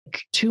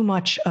too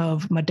much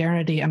of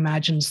modernity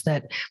imagines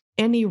that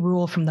any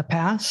rule from the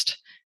past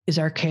is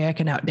archaic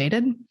and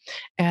outdated.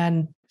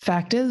 And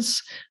fact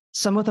is,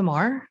 some of them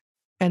are,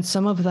 and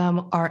some of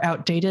them are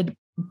outdated,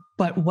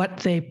 but what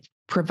they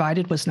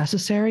provided was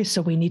necessary.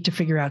 So we need to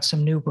figure out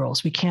some new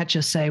rules. We can't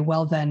just say,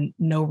 well, then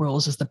no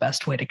rules is the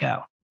best way to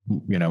go.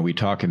 We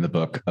talk in the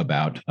book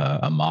about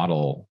a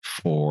model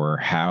for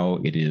how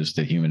it is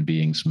that human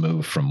beings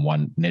move from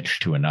one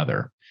niche to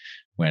another.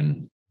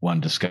 When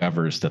one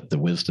discovers that the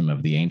wisdom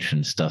of the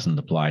ancients doesn't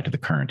apply to the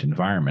current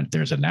environment,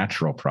 there's a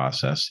natural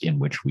process in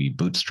which we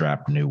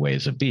bootstrap new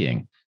ways of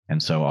being.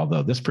 And so,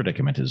 although this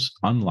predicament is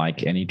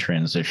unlike any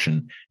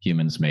transition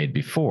humans made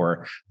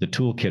before, the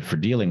toolkit for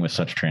dealing with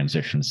such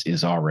transitions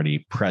is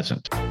already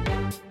present.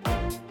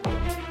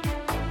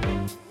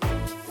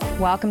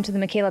 Welcome to the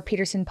Michaela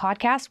Peterson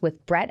podcast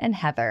with Bret and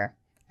Heather,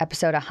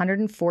 episode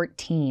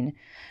 114.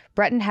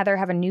 Bret and Heather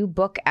have a new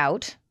book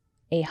out,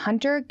 A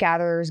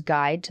Hunter-Gatherer's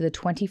Guide to the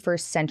 21st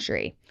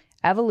Century,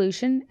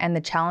 Evolution and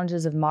the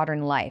Challenges of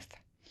Modern Life.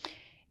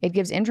 It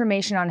gives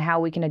information on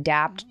how we can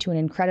adapt to an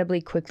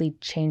incredibly quickly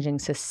changing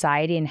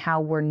society and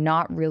how we're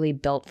not really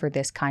built for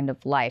this kind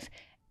of life,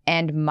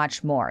 and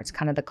much more. It's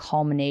kind of the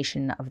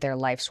culmination of their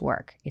life's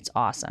work. It's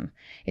awesome.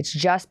 It's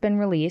just been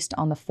released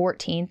on the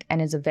 14th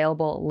and is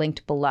available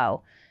linked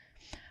below.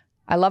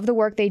 I love the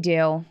work they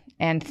do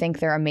and think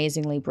they're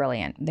amazingly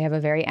brilliant. They have a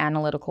very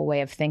analytical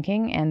way of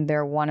thinking, and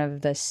they're one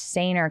of the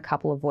saner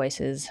couple of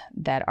voices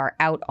that are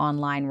out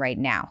online right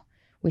now.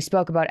 We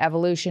spoke about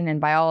evolution and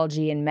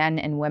biology and men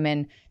and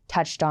women,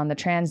 touched on the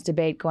trans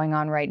debate going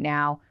on right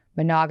now,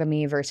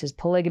 monogamy versus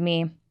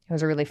polygamy. It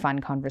was a really fun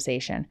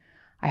conversation.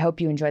 I hope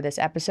you enjoy this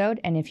episode,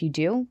 and if you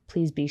do,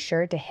 please be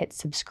sure to hit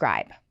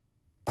subscribe.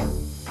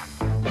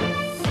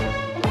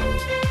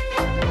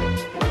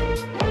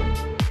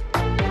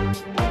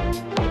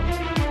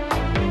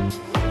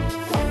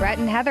 Bret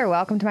and Heather,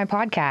 welcome to my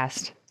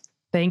podcast.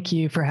 Thank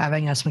you for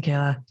having us,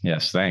 Michaela.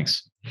 Yes,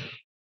 thanks.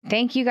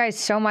 Thank you guys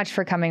so much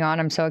for coming on.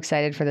 I'm so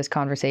excited for this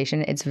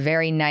conversation. It's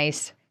very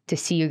nice to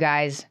see you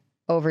guys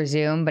over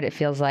Zoom, but it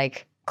feels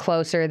like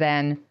closer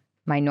than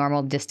my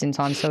normal distance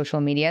on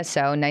social media.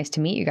 So nice to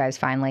meet you guys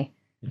finally.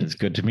 It's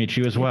good to meet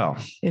you as well.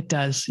 It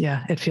does.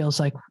 Yeah. It feels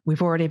like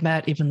we've already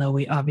met, even though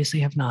we obviously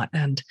have not.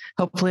 And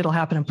hopefully it'll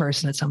happen in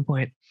person at some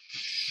point.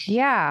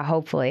 Yeah,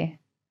 hopefully.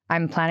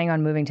 I'm planning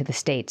on moving to the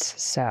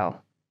States. So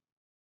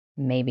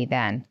maybe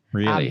then.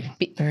 Really?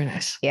 Very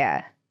nice.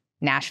 Yeah.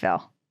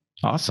 Nashville.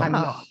 Awesome.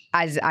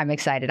 I'm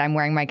excited. I'm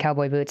wearing my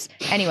cowboy boots.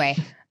 Anyway,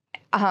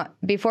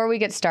 before we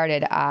get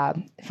started,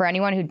 for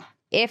anyone who,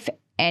 if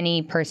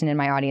any person in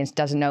my audience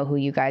doesn't know who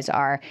you guys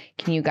are,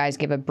 can you guys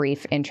give a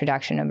brief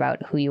introduction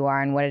about who you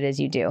are and what it is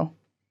you do?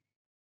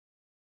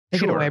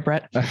 Take it away,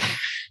 Bret.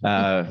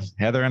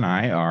 Heather and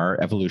I are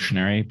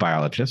evolutionary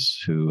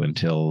biologists who,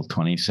 until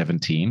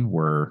 2017,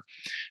 were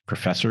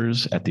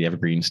professors at the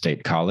Evergreen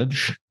State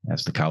College.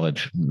 As the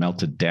college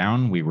melted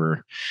down, we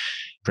were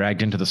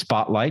dragged into the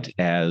spotlight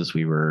as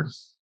we were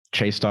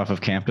chased off of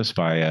campus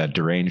by a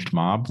deranged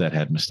mob that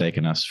had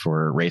mistaken us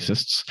for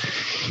racists.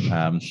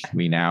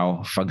 We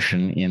now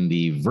function in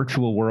the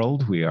virtual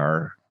world. We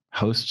are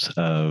hosts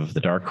of the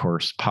Dark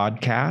Horse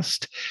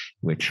podcast,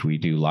 which we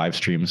do live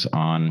streams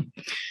on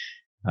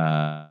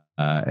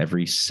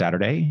every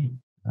Saturday,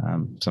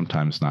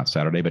 sometimes not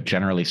Saturday, but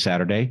generally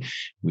Saturday.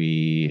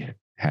 We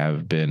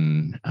have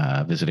been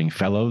visiting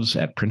fellows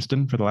at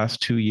Princeton for the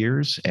last 2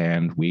 years,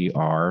 and we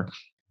are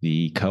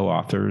the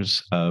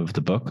co-authors of the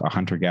book, A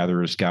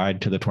Hunter-Gatherer's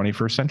Guide to the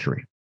 21st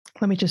Century.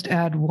 Let me just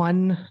add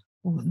one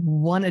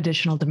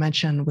additional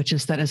dimension, which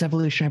is that as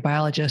evolutionary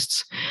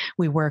biologists,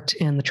 we worked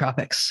in the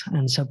tropics.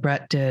 And so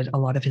Bret did a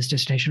lot of his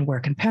dissertation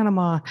work in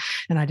Panama,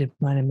 and I did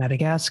mine in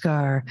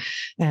Madagascar,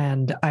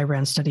 and I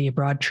ran study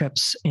abroad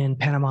trips in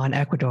Panama and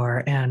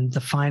Ecuador. And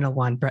the final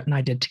one, Bret and I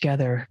did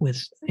together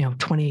with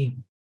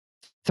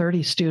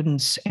 30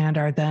 students and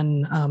our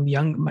then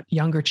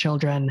younger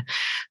children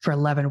for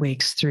 11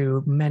 weeks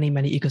through many,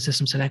 many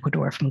ecosystems in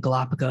Ecuador, from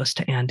Galapagos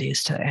to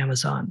Andes to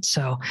Amazon.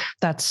 So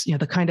that's,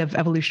 the kind of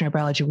evolutionary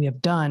biology we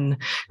have done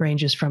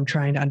ranges from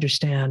trying to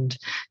understand,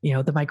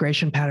 the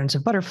migration patterns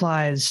of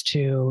butterflies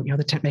to,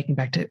 the tent-making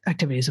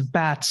activities of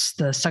bats,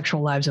 the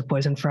sexual lives of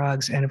poison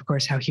frogs, and of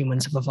course, how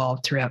humans have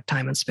evolved throughout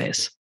time and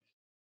space.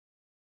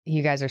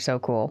 You guys are so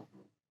cool.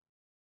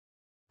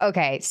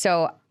 Okay,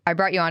 so I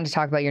brought you on to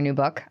talk about your new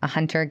book, A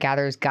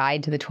Hunter-Gatherer's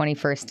Guide to the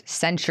 21st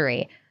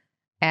Century.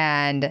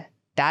 And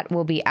that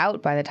will be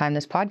out by the time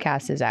this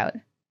podcast is out.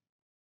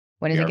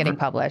 When is it getting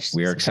published?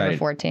 We are excited.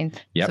 September 14th?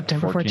 Yep,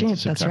 September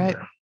 14th. That's right.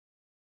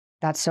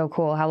 That's so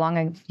cool. How long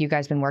have you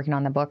guys been working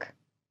on the book?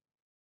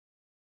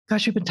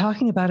 Gosh, we've been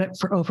talking about it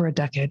for over a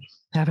decade,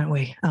 haven't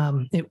we?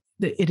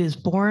 It is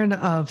born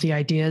of the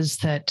ideas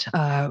that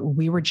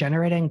we were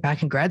generating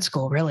back in grad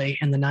school, really,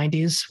 in the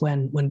 90s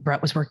when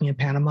Bret was working in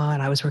Panama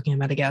and I was working in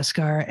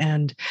Madagascar.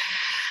 And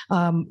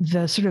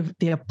the sort of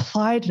the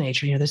applied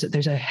nature,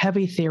 there's a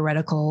heavy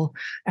theoretical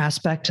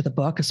aspect to the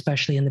book,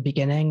 especially in the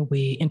beginning.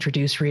 We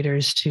introduce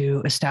readers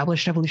to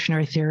established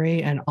evolutionary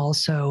theory and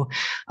also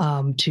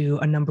to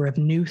a number of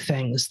new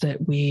things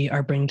that we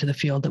are bringing to the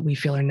field that we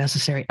feel are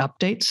necessary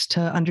updates to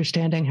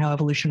understanding how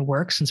evolution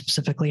works and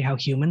specifically how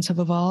humans have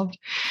evolved.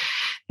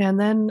 And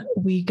then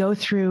we go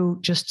through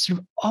just sort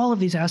of all of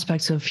these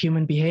aspects of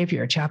human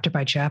behavior, chapter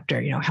by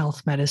chapter,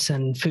 health,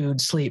 medicine,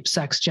 food, sleep,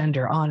 sex,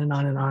 gender, on and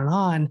on and on and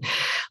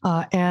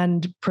on,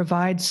 and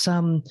provide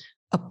some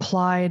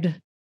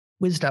applied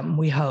wisdom,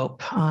 we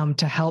hope,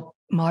 to help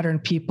modern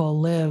people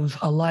live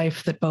a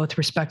life that both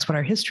respects what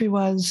our history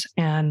was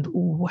and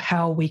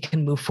how we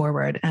can move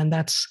forward. And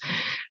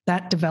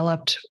that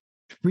developed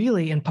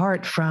really in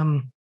part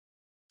from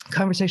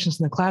conversations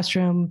in the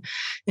classroom,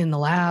 in the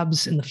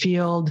labs, in the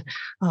field,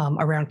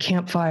 around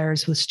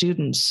campfires with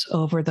students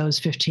over those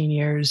 15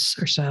 years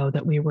or so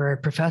that we were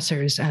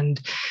professors. And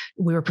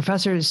we were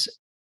professors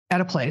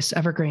at a place,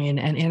 Evergreen,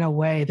 and in a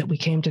way that we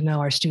came to know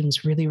our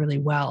students really, really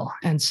well.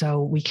 And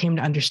so we came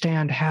to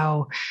understand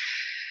how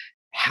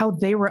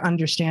they were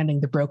understanding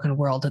the broken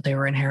world that they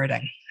were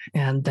inheriting,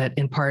 and that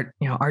in part,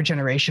 our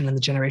generation and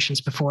the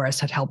generations before us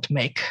had helped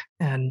make.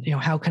 And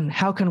how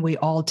can we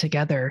all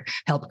together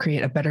help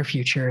create a better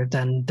future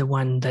than the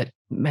one that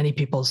many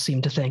people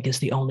seem to think is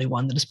the only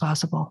one that is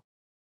possible?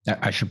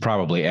 I should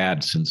probably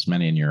add, since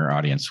many in your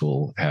audience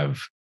will have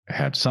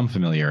had some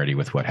familiarity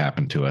with what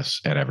happened to us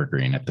at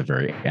Evergreen at the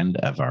very end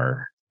of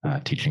our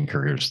teaching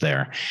careers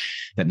there,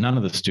 that none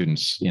of the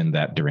students in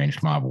that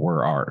deranged mob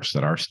were ours,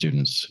 that our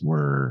students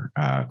were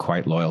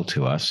quite loyal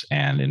to us.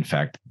 And in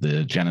fact,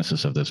 the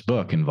genesis of this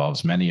book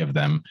involves many of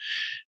them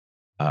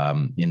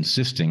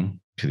insisting,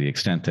 to the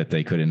extent that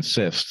they could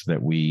insist,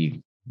 that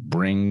we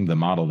bring the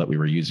model that we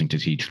were using to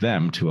teach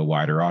them to a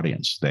wider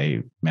audience.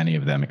 Many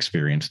of them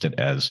experienced it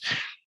as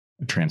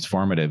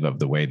transformative of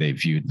the way they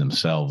viewed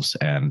themselves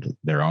and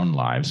their own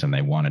lives. And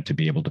they wanted to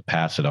be able to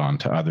pass it on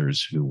to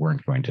others who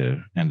weren't going to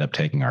end up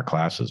taking our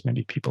classes,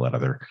 maybe people at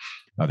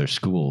other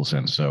schools.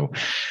 And so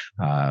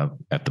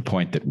at the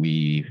point that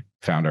we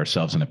found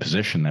ourselves in a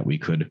position that we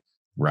could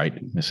write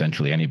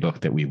essentially any book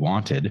that we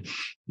wanted,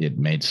 it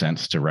made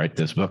sense to write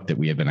this book that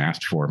we have been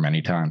asked for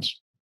many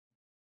times.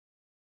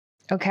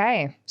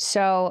 Okay.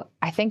 So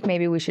I think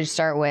maybe we should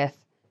start with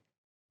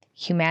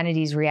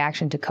humanity's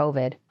reaction to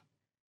COVID.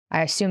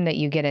 I assume that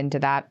you get into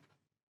that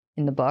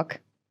in the book.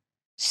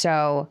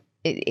 So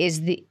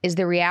is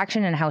the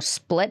reaction and how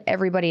split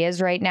everybody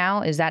is right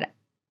now, is that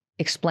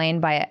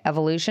explained by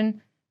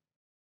evolution?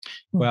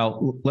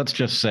 Well, let's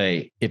just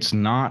say it's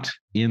not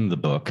in the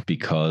book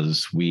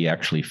because we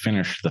actually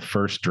finished the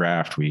first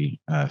draft. We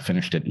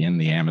finished it in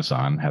the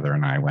Amazon. Heather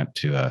and I went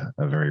to a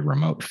very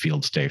remote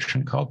field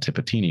station called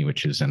Tipitini,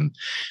 which is in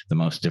the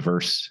most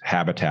diverse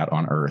habitat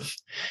on Earth.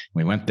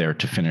 We went there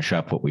to finish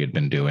up what we had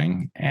been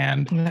doing.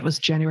 And that was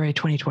January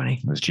 2020.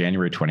 It was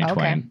January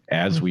 2020. Okay.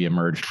 As we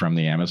emerged from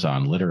the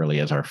Amazon, literally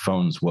as our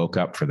phones woke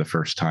up for the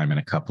first time in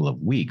a couple of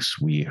weeks,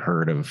 we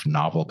heard of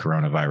novel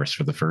coronavirus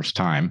for the first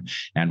time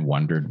and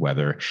wondered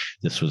whether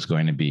this was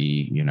going to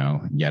be,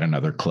 yet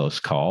another close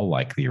call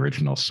like the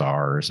original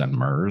SARS and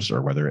MERS,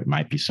 or whether it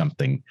might be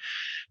something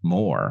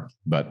more.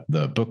 But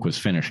the book was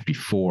finished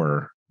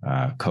before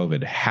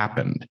COVID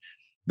happened.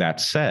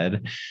 That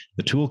said,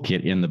 the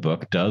toolkit in the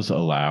book does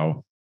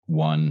allow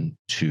one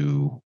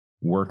to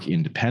work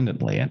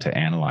independently and to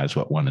analyze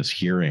what one is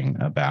hearing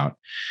about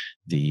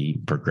the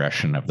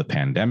progression of the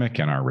pandemic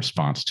and our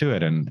response to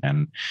it.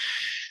 And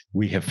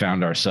we have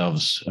found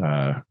ourselves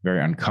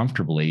very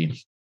uncomfortably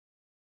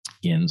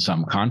in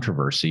some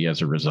controversy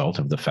as a result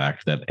of the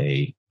fact that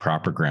a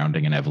proper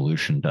grounding in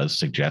evolution does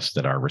suggest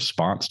that our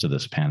response to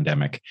this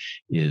pandemic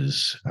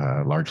is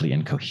largely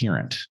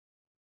incoherent.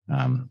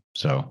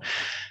 So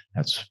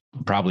that's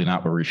probably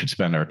not where we should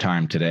spend our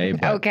time today.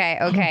 But...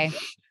 Okay.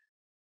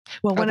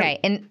 Well,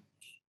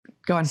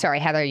 go on. Sorry,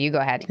 Heather, you go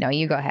ahead. No,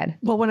 you go ahead.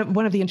 Well,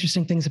 one of the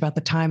interesting things about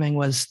the timing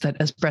was that,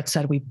 as Bret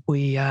said,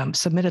 we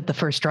submitted the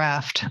first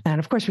draft, and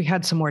of course we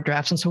had some more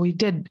drafts, and so we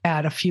did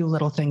add a few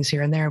little things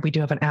here and there. We do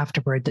have an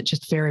afterword that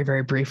just very,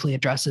 very briefly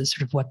addresses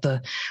sort of what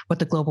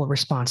the global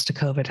response to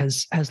COVID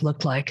has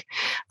looked like.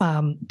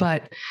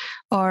 But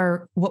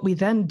what we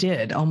then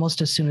did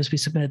almost as soon as we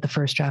submitted the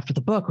first draft of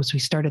the book was we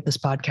started this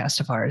podcast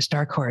of ours,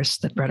 Dark Horse,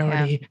 that Bret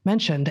already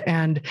mentioned,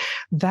 and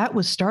that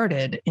was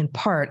started in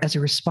part as a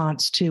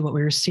response to what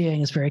we were seeing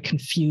is very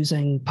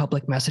confusing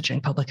public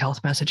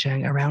health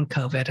messaging around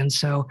COVID. And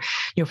so,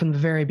 from the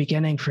very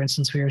beginning, for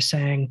instance, we were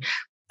saying,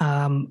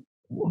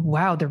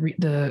 wow,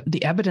 the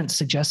evidence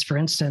suggests, for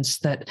instance,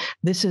 that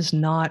this is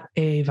not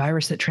a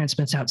virus that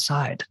transmits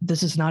outside.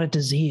 This is not a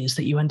disease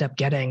that you end up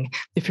getting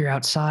if you're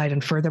outside.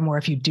 And furthermore,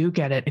 if you do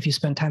get it, if you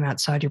spend time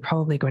outside, you're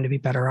probably going to be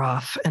better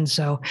off. And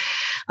so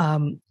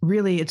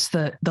really, it's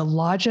the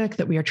logic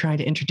that we are trying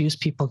to introduce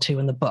people to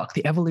in the book,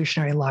 the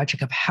evolutionary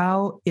logic of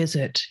how is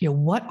it,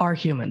 what are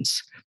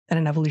humans at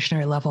an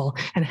evolutionary level,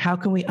 and how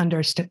can we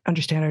understand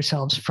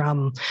ourselves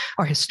from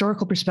our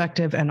historical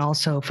perspective and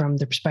also from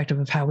the perspective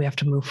of how we have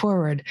to move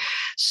forward.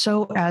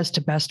 so as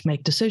to best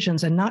make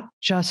decisions, and not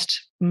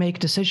just make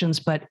decisions,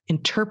 but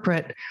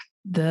interpret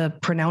the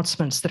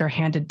pronouncements that are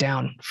handed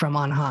down from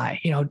on high.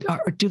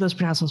 Do those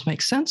pronouncements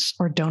make sense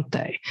or don't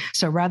they?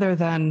 So rather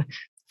than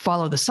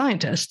follow the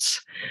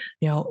scientists,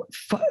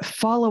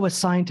 follow a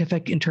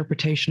scientific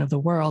interpretation of the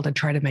world and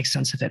try to make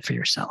sense of it for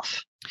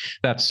yourself.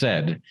 That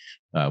said,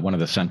 one of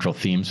the central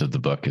themes of the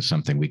book is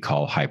something we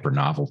call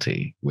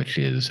hypernovelty, which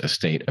is a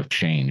state of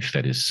change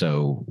that is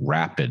so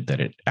rapid that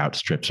it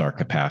outstrips our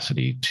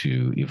capacity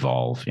to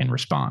evolve in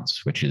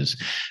response, which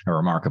is a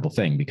remarkable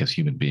thing because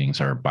human beings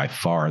are by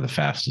far the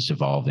fastest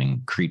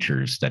evolving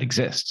creatures that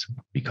exist,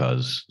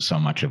 because so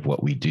much of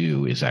what we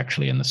do is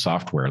actually in the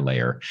software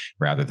layer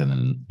rather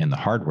than in the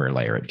hardware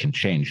layer. It can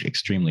change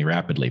extremely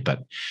rapidly,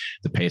 but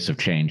the pace of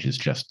change is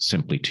just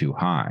simply too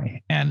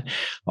high. And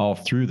all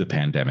through the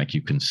pandemic,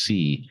 you can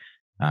see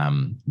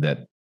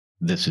that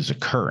this is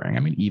occurring.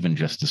 I mean, even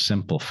just the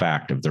simple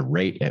fact of the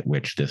rate at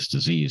which this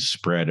disease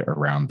spread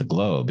around the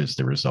globe is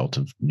the result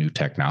of new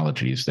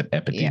technologies that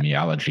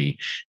epidemiology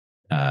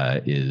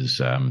is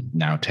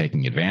now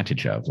taking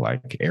advantage of,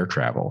 like air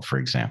travel, for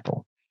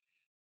example.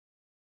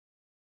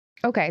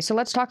 Okay, so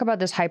let's talk about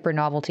this hyper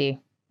novelty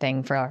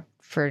thing for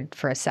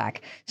a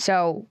sec.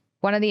 So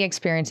one of the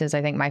experiences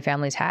I think my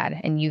family's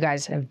had, and you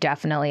guys have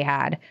definitely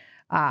had,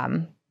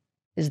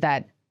 is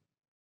that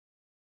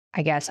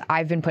I guess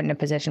I've been put in a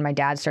position, my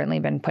dad's certainly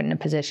been put in a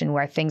position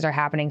where things are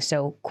happening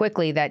so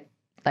quickly that,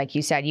 like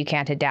you said, you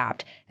can't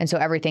adapt. And so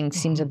everything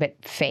seems a bit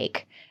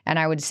fake. And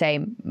I would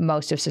say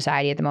most of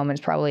society at the moment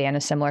is probably in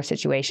a similar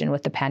situation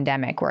with the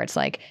pandemic, where it's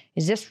like,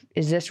 is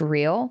this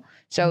real?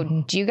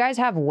 So do you guys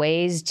have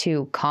ways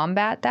to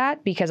combat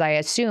that? Because I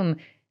assume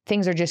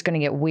things are just going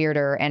to get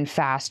weirder and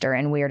faster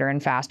and weirder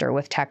and faster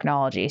with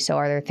technology. So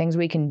are there things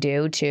we can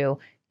do to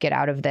get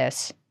out of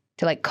this,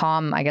 to like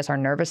calm, I guess, our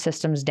nervous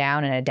systems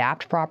down and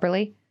adapt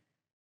properly?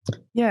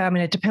 Yeah, I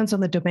mean, it depends on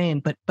the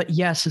domain, but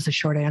yes is the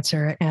short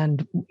answer.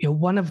 And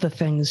one of the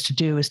things to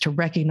do is to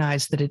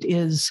recognize that it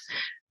is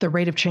the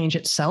rate of change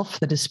itself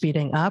that is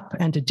speeding up,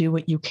 and to do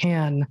what you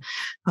can,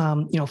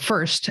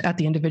 first at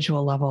the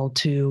individual level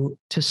to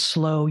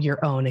slow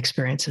your own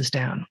experiences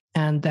down,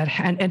 and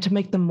to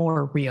make them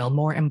more real,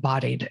 more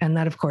embodied. And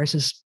that, of course,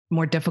 is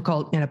more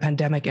difficult in a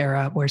pandemic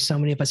era where so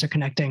many of us are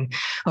connecting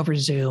over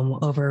Zoom,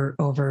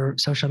 over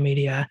social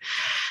media,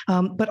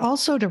 but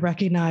also to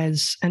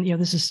recognize, and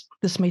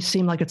this may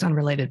seem like it's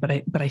unrelated,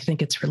 but I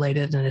think it's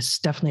related, and it's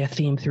definitely a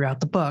theme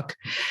throughout the book,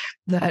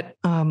 that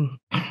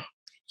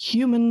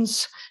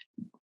humans,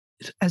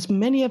 as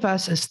many of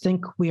us as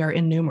think we are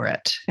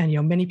innumerate, and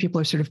many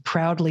people are sort of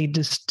proudly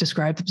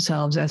describe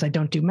themselves as, I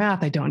don't do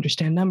math, I don't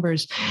understand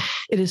numbers.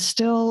 It is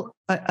still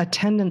a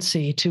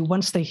tendency to,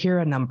 once they hear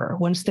a number,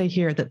 once they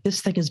hear that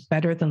this thing is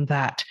better than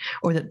that,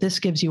 or that this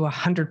gives you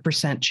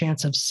 100%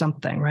 chance of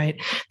something, right?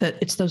 That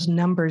it's those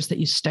numbers that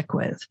you stick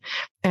with.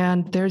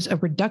 And there's a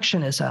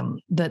reductionism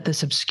that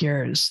this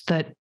obscures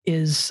that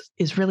is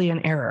really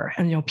an error.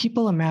 And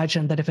people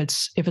imagine that if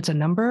it's a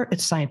number,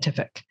 it's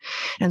scientific.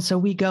 And so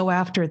we go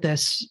after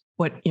this,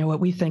 what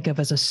we think of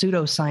as a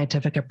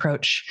pseudo-scientific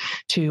approach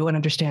to an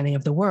understanding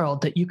of the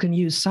world, that you can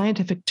use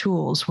scientific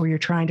tools where you're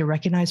trying to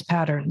recognize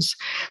patterns,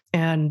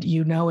 and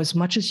as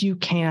much as you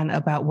can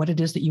about what it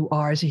is that you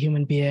are as a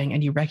human being,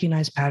 and you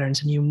recognize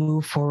patterns, and you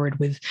move forward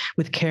with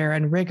care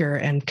and rigor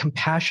and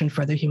compassion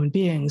for other human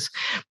beings.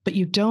 But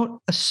you don't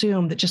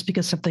assume that just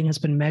because something has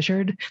been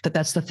measured, that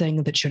that's the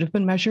thing that should have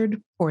been measured,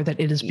 or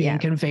that it is being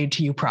conveyed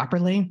to you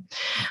properly.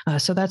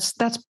 So that's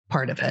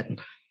part of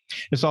it.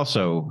 It's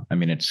also,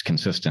 it's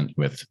consistent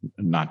with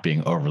not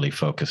being overly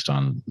focused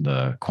on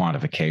the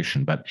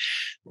quantification, but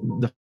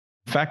the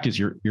fact is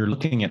you're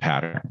looking at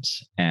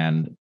patterns,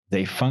 and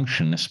they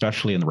function,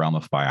 especially in the realm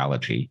of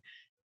biology,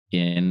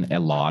 in a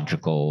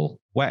logical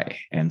way.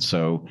 And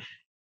so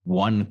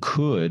one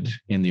could,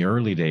 in the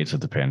early days of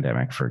the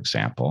pandemic, for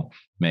example,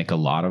 make a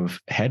lot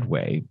of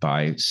headway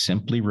by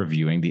simply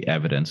reviewing the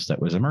evidence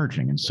that was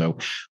emerging. And so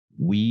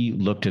we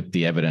looked at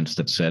the evidence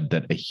that said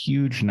that a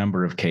huge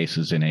number of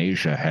cases in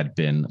Asia had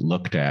been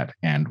looked at,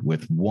 and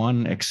with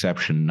one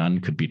exception,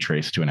 none could be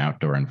traced to an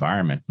outdoor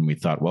environment. And we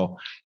thought, well,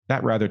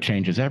 that rather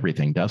changes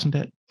everything, doesn't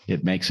it?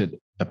 It makes it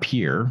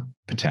appear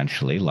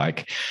potentially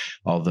like,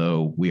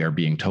 although we are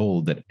being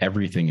told that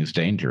everything is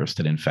dangerous,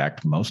 that in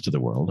fact, most of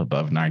the world,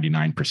 above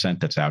 99%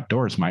 that's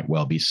outdoors, might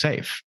well be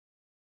safe.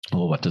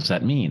 Well, what does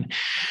that mean?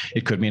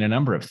 It could mean a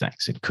number of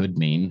things. It could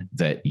mean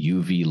that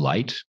UV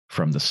light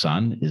from the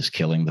sun is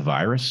killing the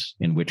virus,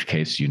 in which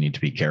case you need to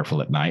be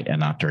careful at night and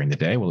not during the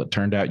day. Well, it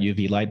turned out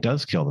UV light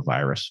does kill the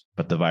virus,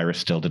 but the virus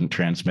still didn't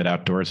transmit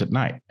outdoors at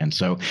night. And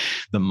so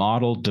the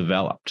model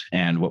developed.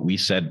 And what we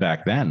said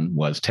back then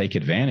was, take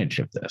advantage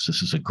of this.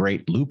 This is a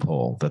great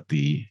loophole that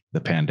the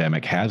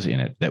pandemic has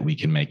in it that we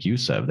can make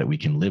use of, that we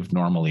can live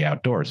normally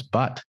outdoors.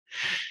 But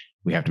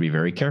we have to be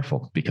very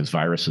careful, because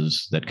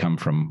viruses that come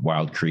from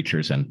wild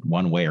creatures, and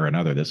one way or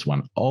another, this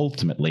one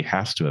ultimately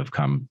has to have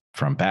come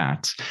from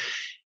bats.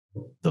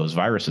 Those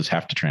viruses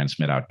have to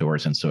transmit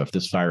outdoors. And so if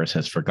this virus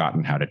has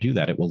forgotten how to do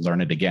that, it will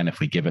learn it again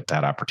if we give it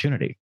that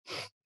opportunity.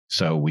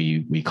 So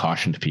we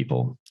cautioned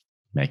people,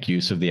 make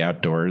use of the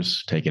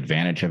outdoors, take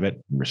advantage of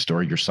it,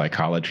 restore your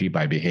psychology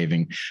by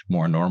behaving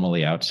more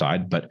normally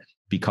outside, but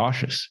be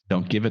cautious.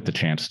 Don't give it the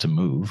chance to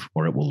move,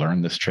 or it will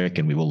learn this trick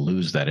and we will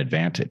lose that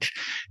advantage.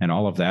 And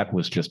all of that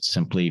was just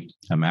simply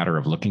a matter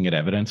of looking at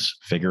evidence,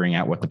 figuring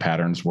out what the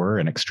patterns were,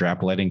 and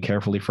extrapolating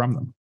carefully from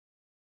them.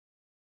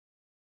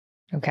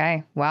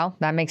 Okay, well,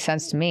 that makes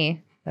sense to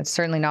me. That's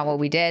certainly not what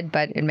we did,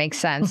 but it makes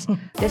sense.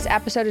 This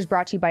episode is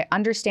brought to you by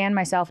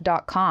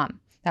understandmyself.com.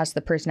 That's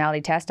the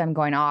personality test I'm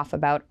going off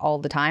about all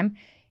the time.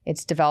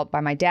 It's developed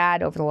by my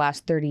dad over the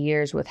last 30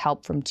 years with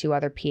help from 2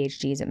 other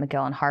PhDs at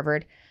McGill and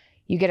Harvard.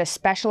 You get a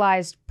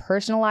specialized,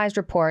 personalized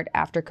report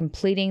after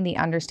completing the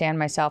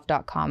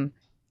understandmyself.com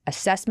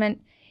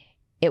assessment.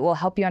 It will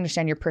help you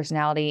understand your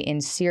personality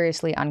in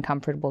seriously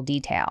uncomfortable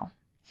detail.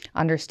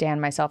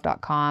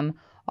 Understandmyself.com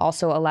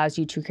also allows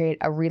you to create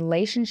a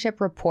relationship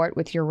report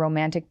with your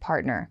romantic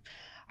partner.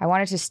 I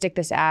wanted to stick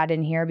this ad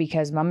in here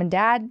because mom and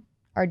dad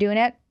are doing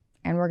it,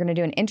 and we're going to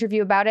do an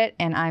interview about it,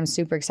 and I'm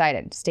super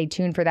excited. Stay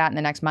tuned for that in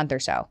the next month or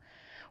so.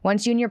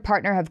 Once you and your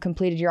partner have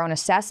completed your own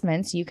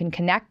assessments, you can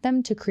connect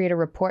them to create a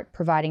report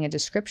providing a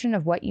description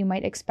of what you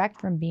might expect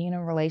from being in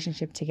a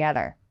relationship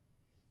together.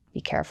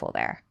 Be careful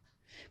there.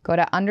 Go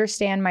to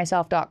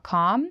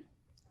understandmyself.com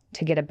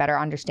to get a better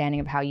understanding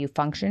of how you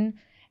function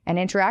and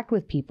interact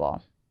with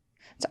people.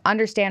 It's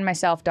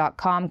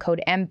understandmyself.com,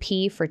 code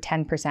MP for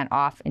 10%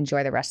 off.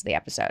 Enjoy the rest of the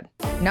episode.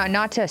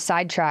 Not to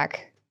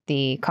sidetrack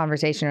the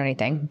conversation or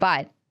anything,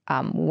 but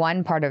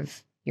one part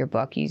of your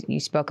book, you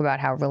spoke about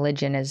how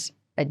religion is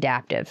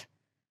adaptive,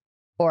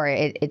 or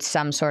it's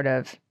some sort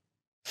of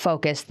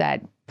focus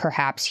that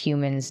perhaps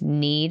humans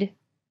need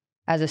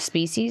as a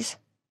species.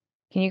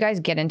 Can you guys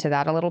get into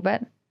that a little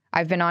bit?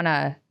 I've been on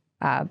a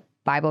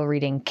Bible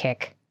reading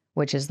kick,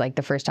 which is like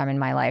the first time in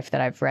my life that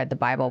I've read the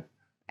Bible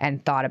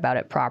and thought about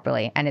it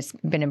properly, and it's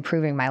been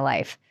improving my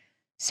life.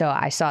 So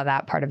I saw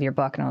that part of your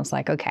book and I was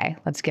like, okay,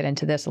 let's get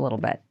into this a little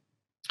bit.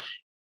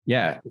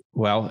 Yeah,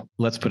 well,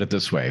 let's put it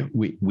this way.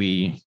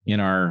 We in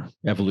our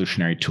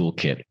evolutionary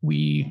toolkit,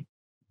 we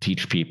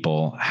teach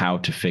people how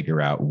to figure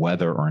out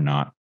whether or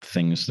not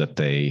things that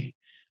they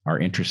are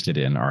interested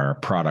in are a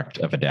product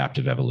of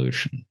adaptive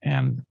evolution.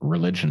 And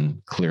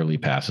religion clearly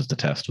passes the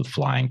test with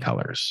flying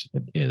colors.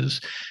 It is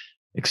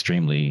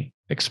extremely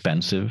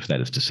expensive.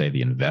 That is to say,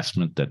 the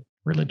investment that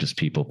religious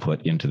people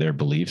put into their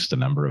beliefs, the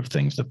number of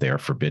things that they are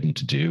forbidden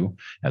to do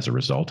as a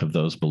result of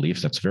those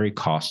beliefs, that's very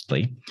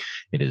costly.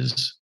 It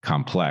is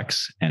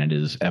complex, and it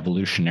is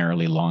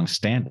evolutionarily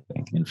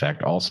long-standing. In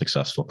fact, all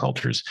successful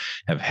cultures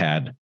have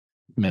had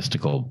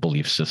mystical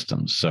belief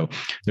systems. So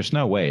there's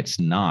no way it's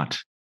not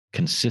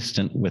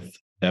consistent with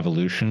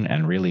evolution,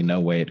 and really no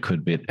way it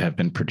could have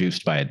been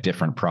produced by a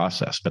different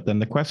process. But then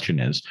the question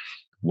is,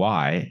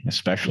 why,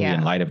 especially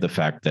in light of the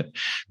fact that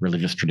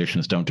religious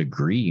traditions don't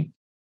agree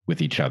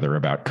with each other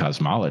about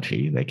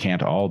cosmology, they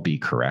can't all be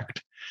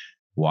correct.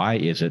 Why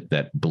is it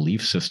that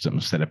belief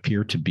systems that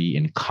appear to be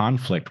in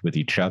conflict with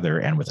each other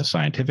and with a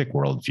scientific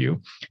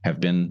worldview have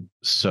been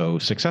so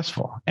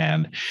successful?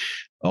 And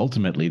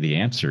ultimately, the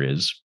answer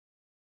is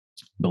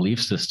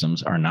belief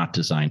systems are not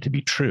designed to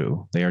be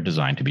true. They are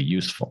designed to be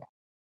useful,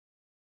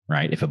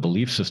 right? If a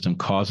belief system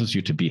causes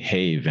you to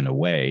behave in a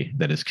way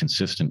that is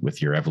consistent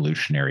with your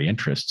evolutionary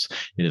interests,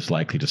 it is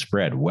likely to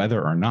spread,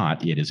 whether or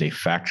not it is a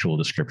factual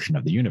description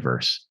of the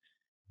universe.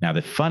 Now,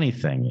 the funny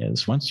thing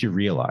is, once you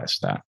realize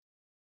that,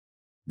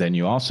 then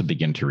you also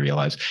begin to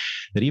realize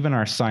that even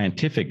our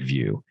scientific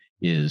view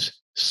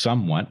is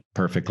somewhat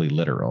perfectly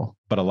literal,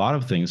 but a lot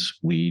of things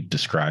we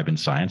describe in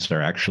science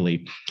are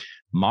actually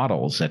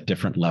models at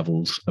different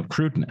levels of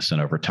crudeness.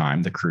 And over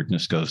time, the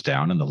crudeness goes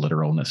down and the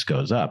literalness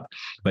goes up.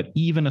 But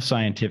even a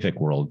scientific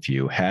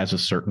worldview has a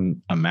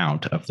certain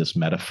amount of this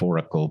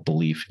metaphorical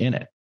belief in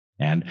it.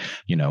 And,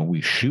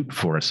 we shoot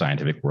for a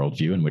scientific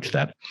worldview in which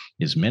that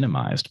is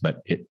minimized, but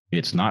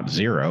it's not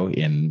zero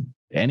in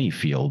any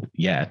field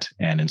yet.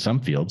 And in some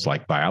fields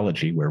like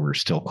biology, where we're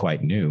still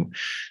quite new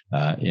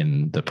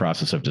in the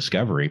process of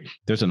discovery,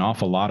 there's an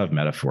awful lot of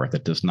metaphor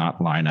that does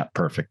not line up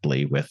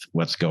perfectly with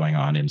what's going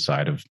on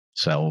inside of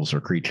cells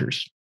or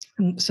creatures.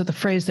 And so the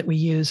phrase that we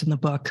use in the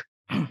book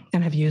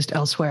and have used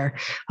elsewhere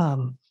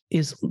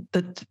is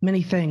that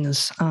many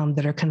things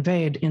that are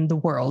conveyed in the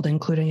world,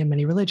 including in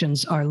many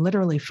religions, are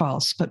literally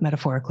false, but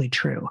metaphorically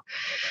true.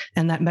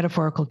 And that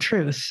metaphorical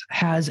truth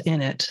has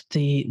in it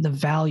the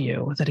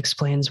value that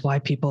explains why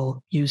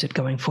people use it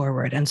going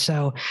forward. And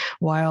so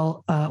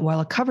while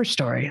a cover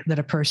story that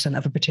a person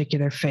of a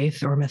particular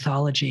faith or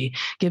mythology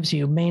gives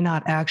you may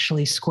not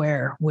actually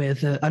square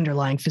with the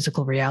underlying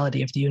physical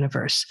reality of the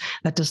universe,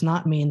 that does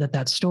not mean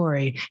that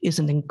story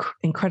isn't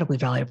incredibly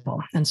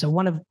valuable. And so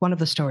one of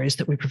the stories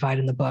that we provide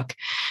in the book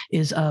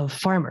is of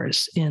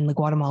farmers in the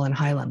Guatemalan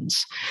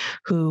highlands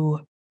who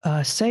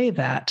say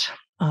that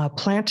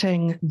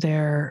planting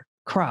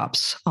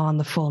crops on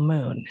the full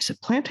moon. Is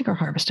it planting or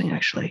harvesting,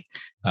 actually?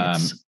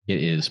 It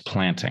is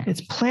planting.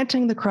 It's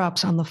planting the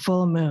crops on the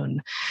full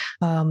moon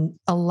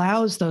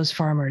allows those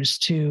farmers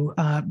to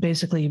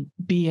basically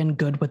be in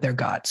good with their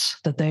gods,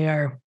 that they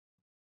are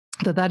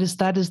That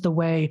is the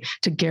way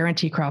to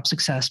guarantee crop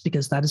success,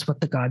 because that is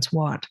what the gods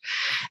want.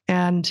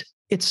 And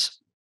it's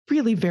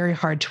really very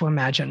hard to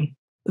imagine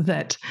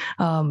that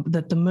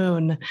the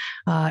moon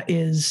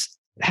is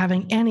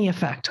having any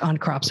effect on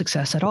crop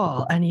success at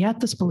all. And yet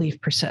this belief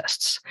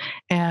persists.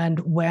 And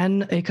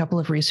when a couple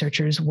of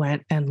researchers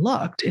went and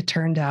looked, it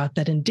turned out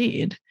that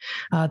indeed,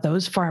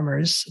 those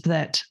farmers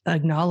that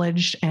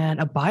acknowledged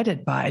and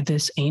abided by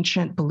this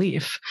ancient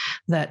belief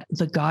that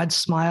the gods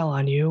smile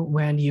on you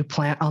when you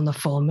plant on the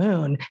full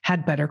moon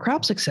had better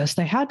crop success.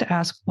 They had to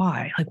ask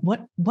why. Like,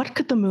 what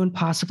could the moon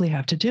possibly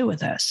have to do with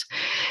this?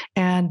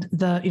 And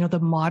the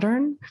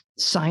modern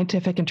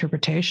scientific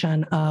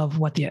interpretation of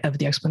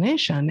the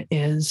explanation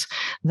is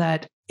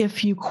that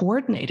if you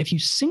coordinate, if you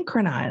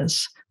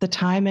synchronize the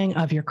timing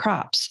of your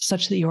crops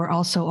such that you are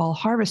also all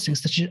harvesting,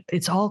 such that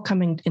it's all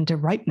coming into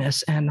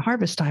ripeness and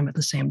harvest time at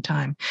the same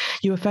time,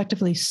 you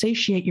effectively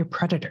satiate your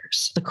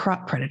predators, the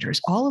crop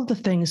predators. All of the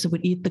things that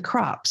would eat the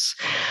crops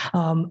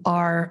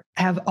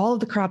have all of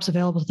the crops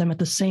available to them at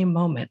the same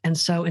moment. And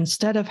so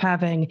instead of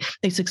having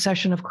a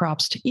succession of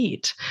crops to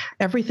eat,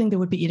 everything that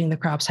would be eating the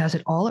crops has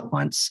it all at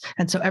once.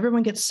 And so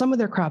everyone gets some of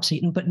their crops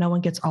eaten, but no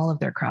one gets all of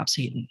their crops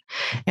eaten.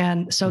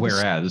 And so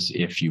whereas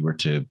if you were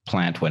to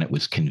plant when it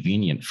was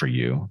convenient for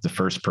you, the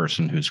first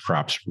person whose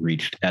crops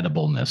reached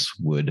edibleness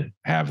would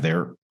have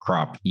their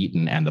crop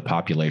eaten and the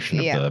population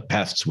of the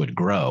pests would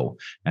grow.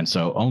 And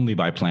so only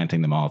by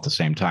planting them all at the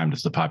same time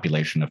does the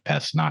population of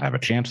pests not have a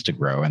chance to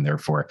grow. And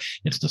therefore,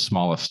 it's the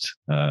smallest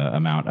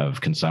amount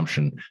of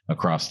consumption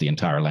across the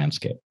entire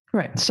landscape.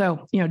 Right.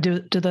 So, do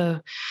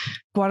the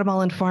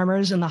Guatemalan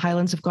farmers in the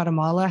highlands of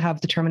Guatemala have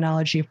the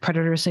terminology of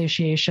predator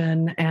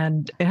satiation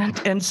and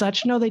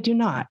such? No, they do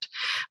not.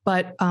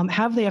 But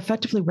have they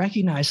effectively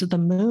recognized that the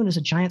moon is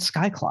a giant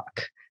sky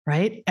clock?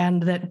 Right.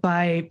 And that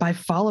by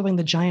following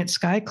the giant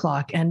sky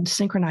clock and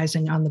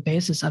synchronizing on the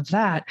basis of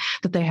that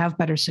they have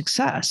better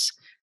success.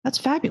 That's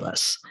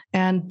fabulous.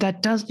 And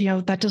that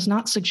does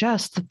not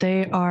suggest that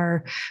they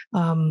are,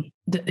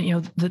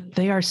 that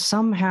they are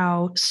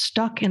somehow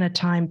stuck in a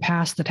time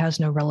past that has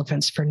no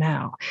relevance for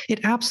now.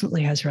 It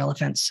absolutely has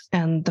relevance.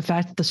 And the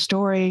fact that the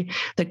story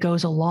that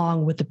goes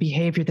along with the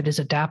behavior that is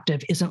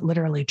adaptive isn't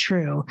literally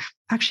true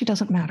actually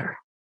doesn't matter.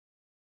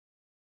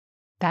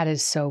 That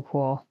is so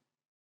cool.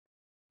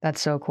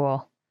 That's so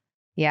cool.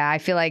 Yeah, I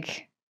feel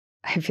like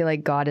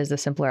God is a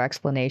simpler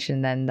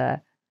explanation than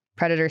the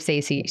predator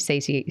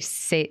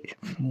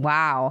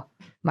wow,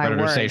 my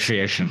predator words.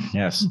 Satiation,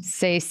 yes.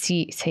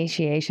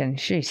 Satiation.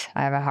 Jeez,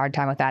 I have a hard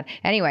time with that.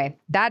 Anyway,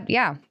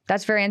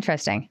 that's very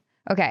interesting.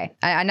 Okay,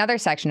 another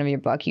section of your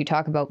book, you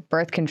talk about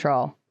birth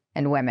control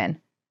and women,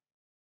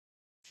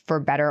 for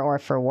better or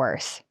for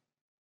worse.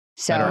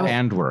 So better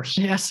and worse.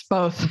 Yes,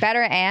 both.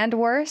 Better and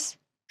worse?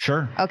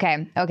 Sure.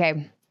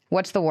 Okay.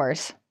 What's the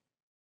worse?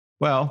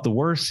 Well, the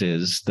worse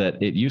is that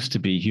it used to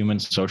be human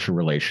social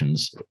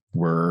relations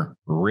were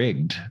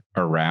rigged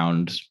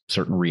around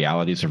certain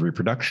realities of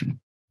reproduction.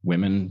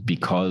 Women,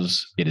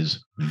 because it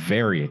is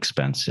very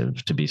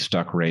expensive to be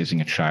stuck raising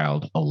a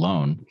child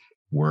alone,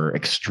 were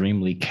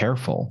extremely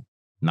careful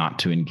not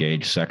to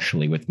engage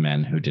sexually with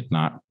men who did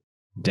not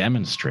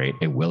demonstrate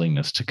a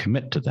willingness to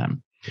commit to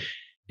them.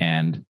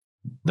 And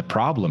the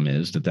problem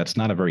is that that's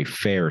not a very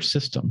fair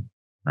system.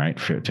 Right?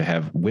 To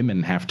have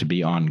women have to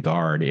be on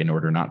guard in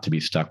order not to be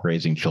stuck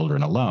raising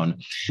children alone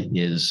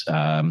is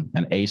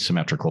an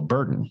asymmetrical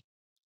burden.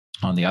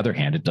 On the other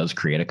hand, it does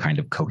create a kind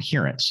of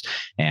coherence,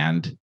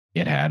 and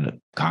it had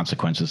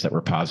consequences that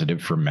were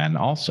positive for men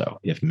also.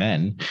 If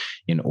men,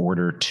 in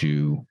order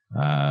to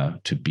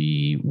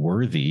be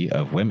worthy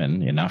of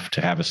women enough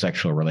to have a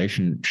sexual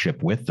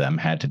relationship with them,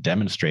 had to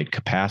demonstrate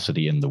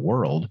capacity in the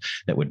world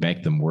that would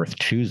make them worth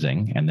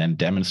choosing, and then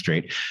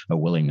demonstrate a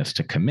willingness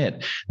to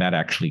commit, that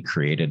actually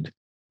created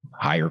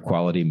higher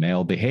quality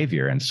male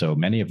behavior. And so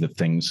many of the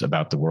things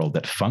about the world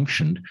that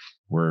functioned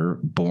were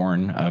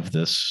born of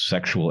this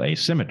sexual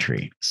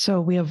asymmetry.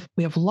 So we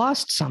have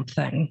lost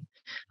something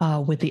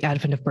with the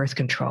advent of birth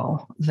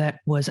control that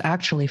was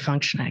actually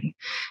functioning.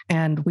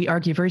 And we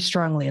argue very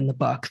strongly in the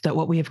book that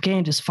what we have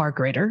gained is far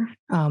greater,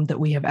 that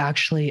we have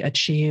actually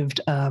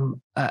achieved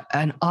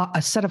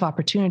a set of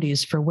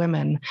opportunities for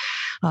women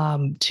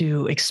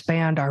to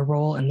expand our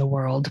role in the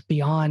world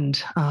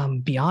beyond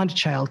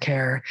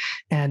childcare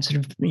and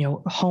sort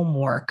of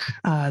homework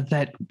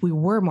that we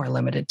were more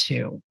limited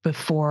to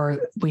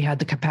before we had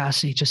the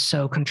capacity to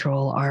so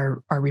control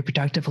our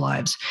reproductive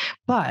lives.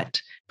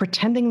 But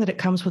pretending that it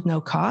comes with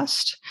no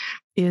cost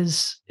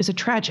is a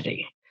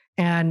tragedy.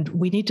 And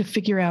we need to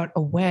figure out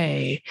a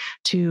way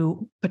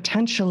to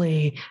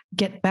potentially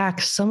get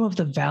back some of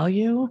the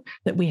value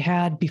that we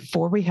had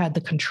before we had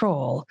the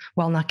control,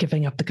 while not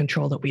giving up the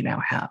control that we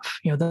now have.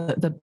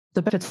 The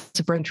the benefits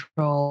of birth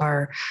control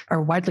are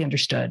widely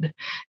understood,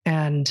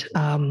 and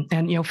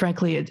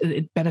frankly,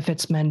 it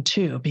benefits men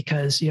too,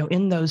 because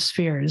in those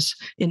spheres,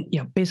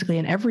 basically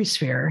in every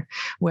sphere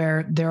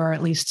where there are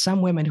at least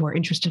some women who are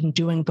interested in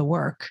doing the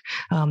work,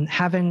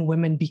 having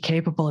women be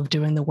capable of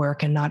doing the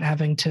work and not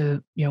having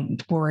to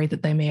worry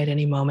that they may at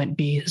any moment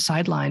be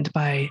sidelined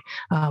by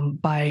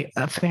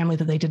a family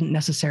that they didn't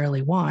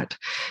necessarily want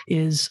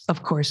is,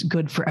 of course,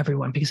 good for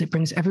everyone, because it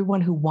brings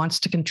everyone who wants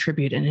to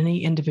contribute in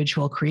any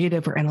individual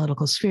creative or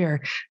analytical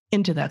sphere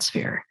into that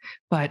sphere.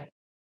 But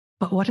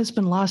what has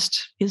been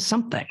lost is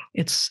something.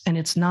 It's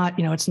not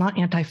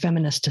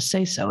anti-feminist to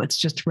say so. It's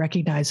just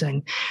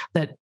recognizing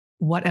that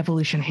what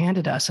evolution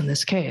handed us in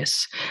this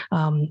case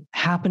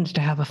happened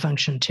to have a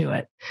function to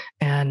it,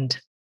 and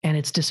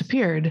it's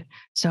disappeared.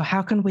 So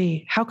how can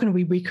we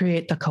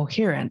recreate the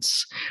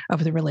coherence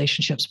of the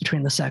relationships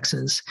between the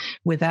sexes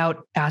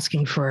without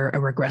asking for a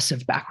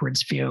regressive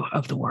backwards view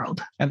of the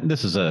world? And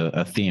this is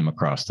a theme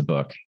across the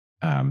book.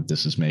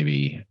 This is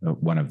maybe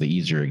one of the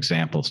easier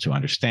examples to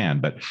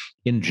understand, but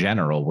in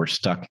general, we're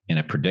stuck in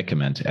a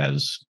predicament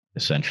as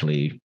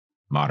essentially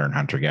modern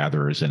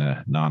hunter-gatherers in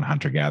a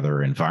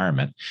non-hunter-gatherer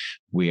environment.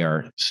 We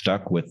are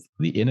stuck with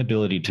the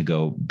inability to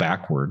go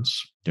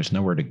backwards. There's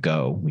nowhere to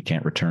go. We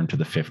can't return to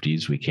the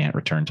 50s. We can't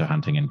return to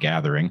hunting and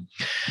gathering.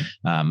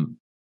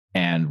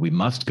 And we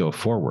must go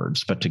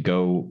forwards. But to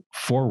go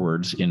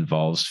forwards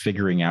involves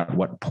figuring out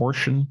what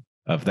portion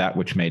of that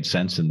which made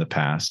sense in the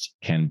past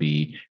can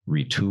be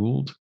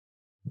retooled,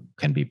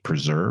 can be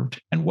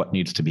preserved, and what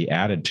needs to be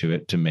added to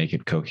it to make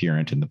it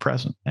coherent in the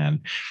present. And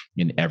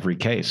in every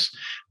case,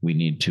 we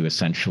need to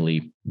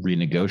essentially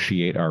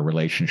renegotiate our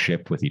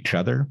relationship with each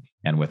other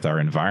and with our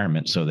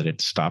environment so that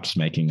it stops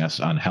making us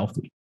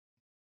unhealthy.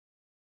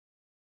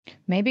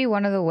 Maybe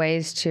one of the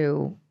ways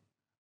to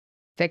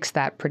fix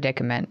that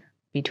predicament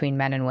between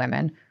men and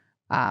women,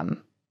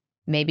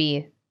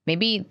 maybe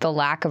the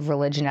lack of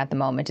religion at the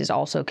moment is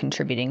also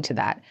contributing to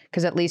that,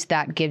 because at least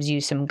that gives you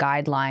some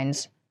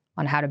guidelines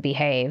on how to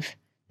behave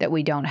that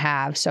we don't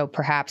have. So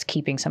perhaps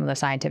keeping some of the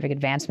scientific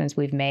advancements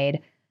we've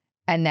made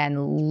and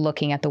then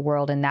looking at the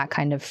world in that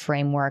kind of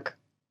framework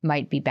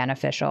might be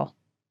beneficial.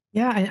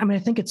 Yeah, I mean, I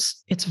think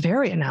it's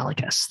very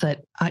analogous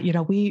that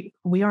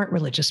we aren't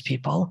religious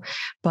people,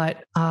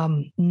 but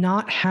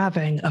not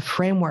having a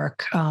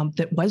framework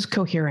that was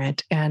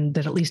coherent and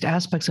that at least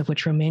aspects of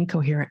which remain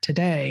coherent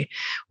today,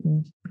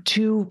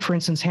 to, for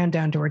instance, hand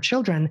down to our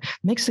children,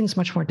 makes things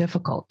much more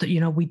difficult.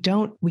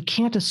 That we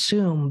can't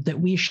assume that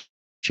we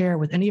share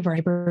with any of our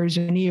neighbors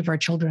or any of our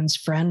children's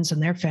friends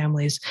and their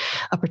families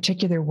a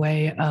particular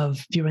way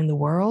of viewing the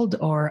world,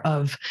 or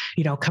of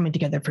coming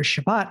together for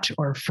Shabbat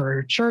or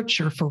for church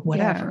or for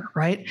whatever,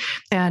 right?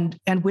 And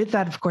with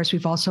that, of course,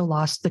 we've also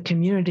lost the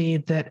community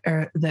that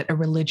a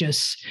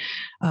religious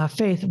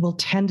faith will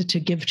tend to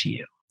give to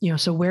you.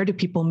 So where do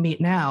people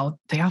meet now?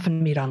 They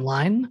often meet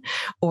online,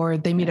 or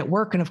they meet at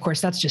work. And of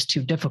course, that's just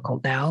too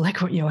difficult now. Like,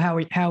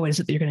 how is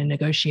it that you're going to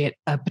negotiate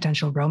a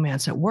potential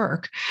romance at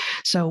work?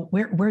 So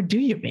where do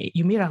you meet?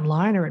 You meet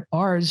online or at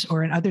bars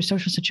or in other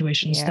social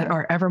situations that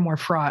are ever more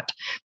fraught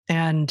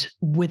and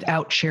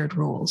without shared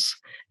rules.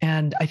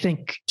 And I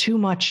think too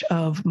much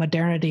of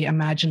modernity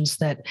imagines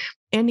that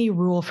any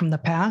rule from the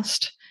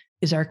past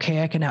is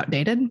archaic and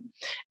outdated.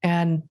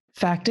 And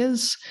fact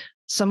is,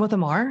 some of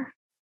them are.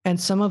 And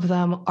some of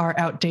them are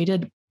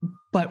outdated,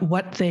 but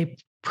what they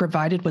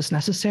provided was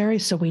necessary.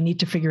 So we need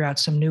to figure out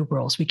some new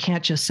rules. We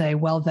can't just say,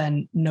 well,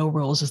 then no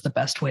rules is the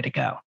best way to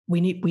go. We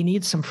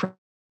need some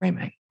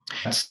framing.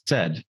 That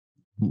said,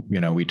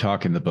 we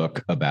talk in the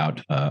book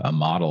about a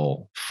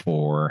model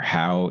for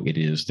how it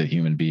is that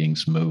human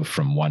beings move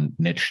from one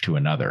niche to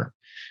another.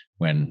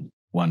 When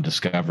one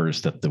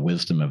discovers that the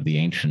wisdom of the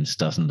ancients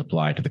doesn't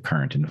apply to the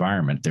current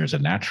environment, there's a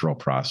natural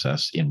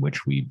process in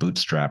which we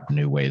bootstrap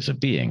new ways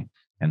of being.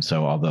 And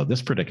so, although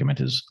this predicament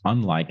is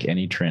unlike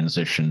any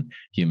transition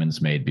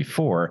humans made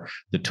before,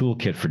 the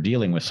toolkit for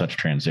dealing with such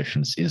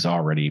transitions is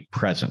already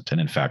present.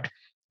 And in fact,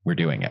 we're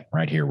doing it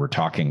right here. We're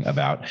talking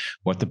about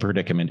what the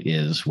predicament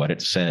is, what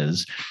it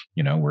says.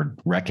 We're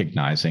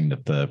recognizing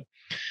that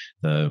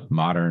the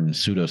modern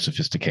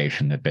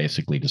pseudo-sophistication that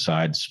basically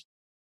decides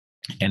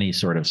any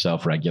sort of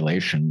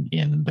self-regulation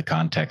in the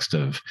context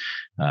of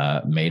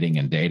mating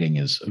and dating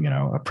is,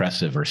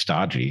 oppressive or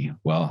stodgy.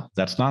 Well,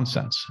 that's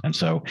nonsense. And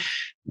so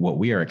what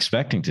we are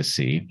expecting to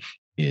see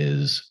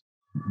is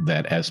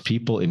that as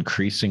people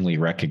increasingly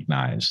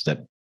recognize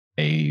that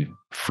a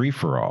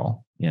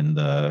free-for-all in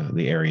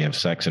the area of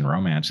sex and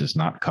romance is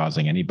not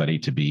causing anybody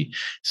to be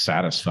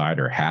satisfied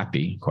or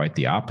happy, quite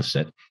the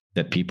opposite,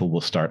 that people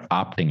will start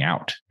opting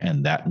out.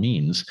 And that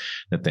means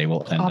that they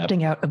will end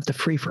opting out of the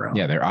free-for-all.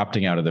 Yeah, they're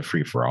opting out of the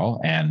free-for-all.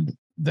 And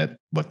that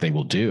what they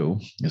will do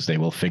is they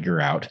will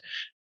figure out,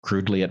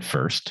 crudely at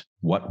first,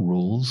 what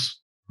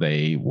rules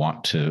they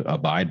want to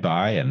abide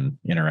by and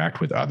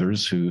interact with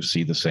others who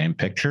see the same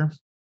picture.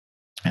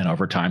 And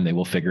over time, they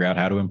will figure out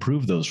how to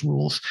improve those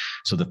rules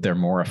so that they're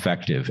more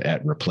effective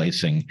at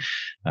replacing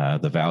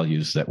the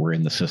values that were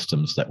in the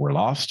systems that were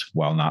lost,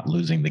 while not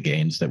losing the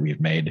gains that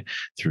we've made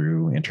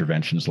through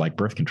interventions like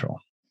birth control.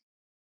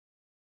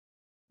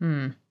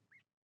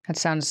 That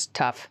sounds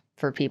tough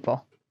for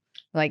people.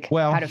 Like,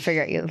 well, how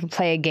to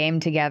play a game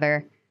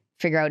together,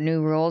 figure out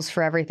new rules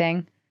for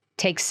everything,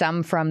 take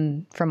some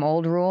from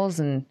old rules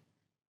and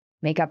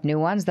make up new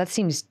ones. That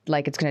seems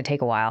like it's going to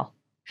take a while.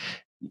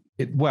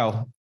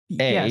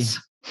 Yes.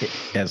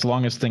 As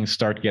long as things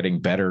start getting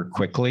better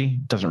quickly,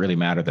 it doesn't really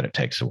matter that it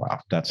takes a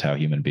while. That's how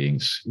human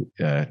beings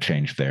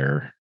change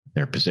their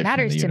position.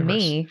 Matters in the to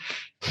universe.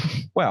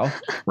 me. Well,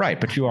 right.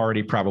 But you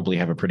already probably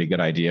have a pretty good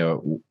idea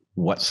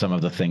what some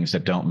of the things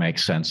that don't make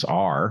sense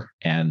are,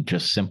 and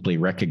just simply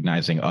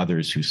recognizing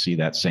others who see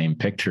that same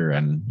picture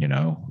and,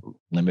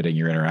 limiting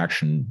your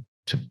interaction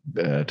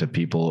to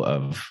people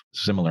of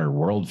similar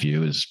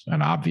worldview is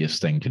an obvious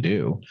thing to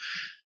do.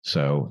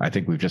 So I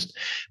think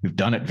we've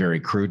done it very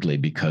crudely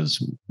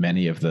because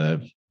many of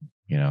the,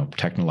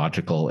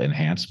 technological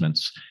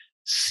enhancements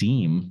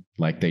seem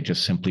like they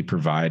just simply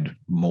provide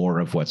more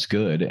of what's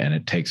good, and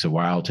it takes a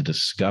while to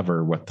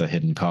discover what the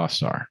hidden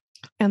costs are.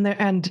 And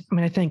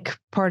I think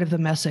part of the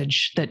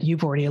message that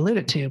you've already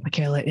alluded to,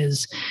 Michaela,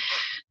 is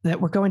that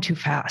we're going too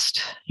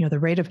fast. The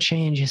rate of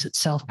change is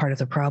itself part of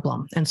the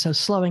problem. And so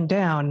slowing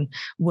down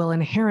will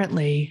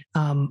inherently,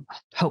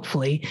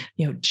 hopefully,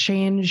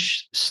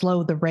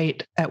 slow the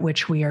rate at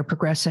which we are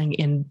progressing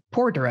in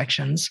poor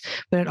directions.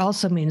 But it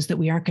also means that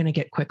we aren't going to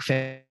get quick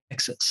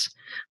fixes.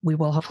 We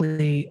will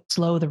hopefully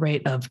slow the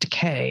rate of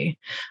decay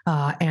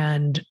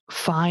and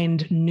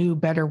find new,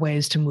 better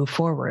ways to move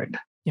forward.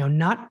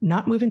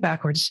 Not moving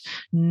backwards,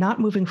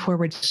 not moving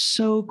forward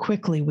so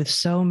quickly with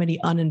so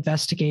many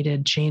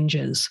uninvestigated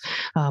changes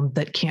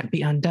that can't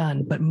be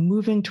undone, but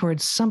moving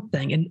towards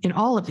something in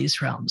all of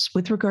these realms,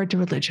 with regard to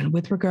religion,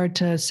 with regard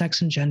to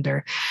sex and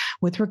gender,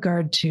 with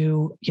regard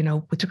to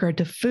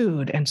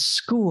food and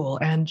school,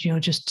 and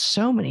just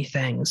so many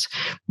things,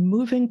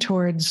 moving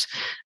towards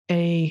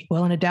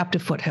an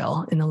adaptive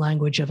foothill in the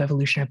language of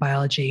evolutionary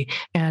biology.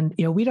 And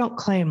we don't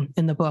claim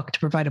in the book to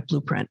provide a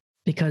blueprint,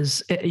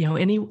 because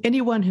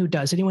anyone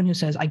who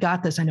says, I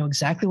got this, I know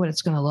exactly what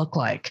it's going to look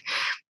like,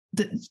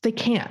 they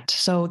can't.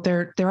 So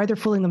they're either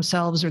fooling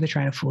themselves or they're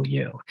trying to fool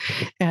you.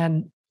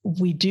 And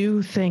we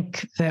do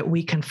think that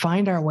we can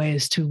find our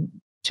ways to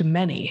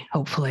many,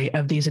 hopefully,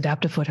 of these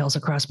adaptive foothills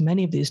across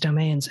many of these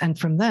domains. And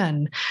from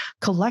then,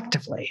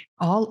 collectively,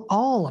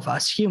 all of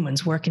us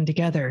humans working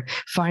together,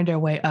 find our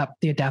way up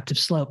the adaptive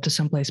slope to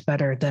someplace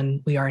better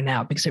than we are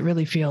now. Because it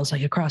really feels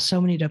like across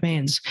so many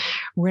domains,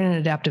 we're in an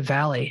adaptive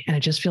valley, and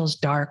it just feels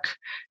dark,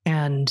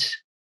 and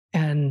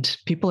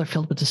people are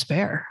filled with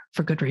despair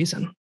for good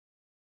reason.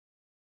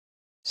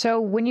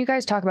 So when you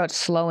guys talk about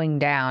slowing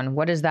down,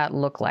 what does that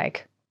look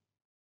like?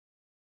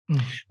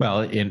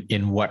 Well,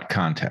 in what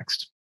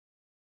context?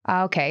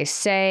 Okay,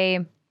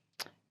 say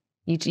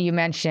you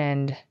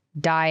mentioned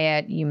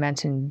diet, you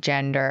mentioned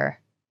gender,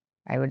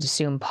 I would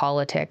assume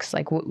politics.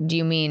 Like, do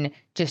you mean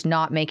just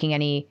not making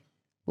any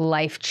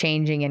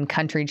life-changing and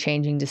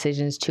country-changing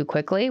decisions too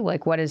quickly?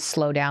 Like, what does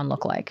slow down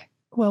look like?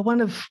 Well, one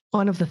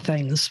of the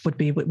things would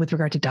be with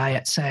regard to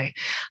diet, say,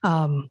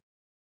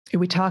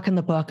 we talk in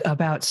the book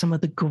about some of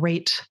the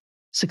great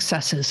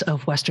successes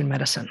of Western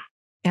medicine.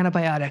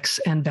 Antibiotics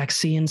and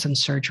vaccines and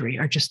surgery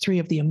are just three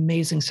of the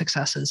amazing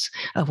successes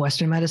of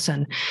Western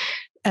medicine.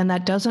 And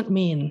that doesn't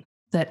mean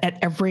that at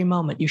every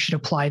moment you should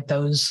apply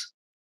those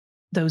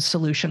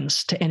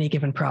solutions to any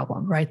given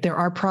problem, right? There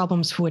are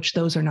problems for which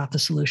those are not the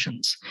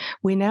solutions.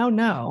 We now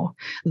know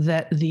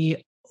that the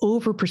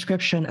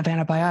overprescription of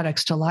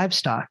antibiotics to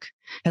livestock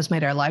has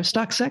made our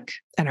livestock sick,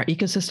 and our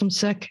ecosystem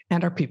sick,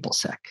 and our people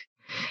sick.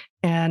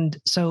 And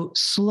so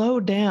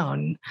slow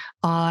down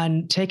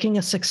on taking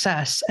a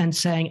success and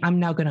saying, I'm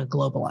now going to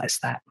globalize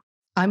that.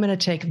 I'm going to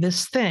take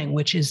this thing,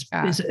 which is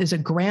a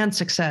grand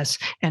success,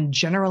 and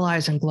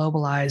generalize and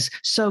globalize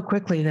so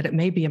quickly that it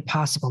may be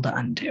impossible to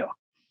undo.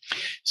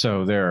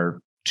 So there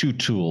are two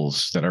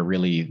tools that are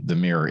really the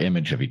mirror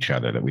image of each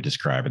other that we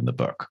describe in the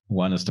book.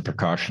 One is the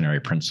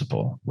precautionary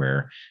principle,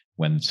 where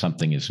when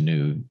something is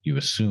new, you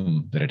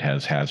assume that it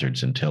has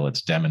hazards until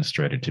it's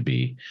demonstrated to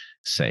be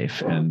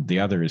safe. And the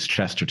other is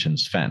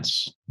Chesterton's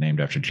fence, named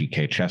after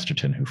G.K.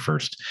 Chesterton, who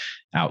first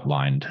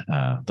outlined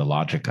the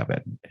logic of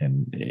it.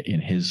 And in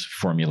his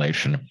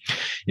formulation,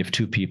 if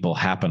two people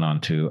happen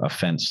onto a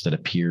fence that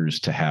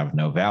appears to have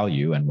no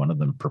value, and one of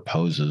them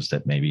proposes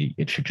that maybe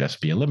it should just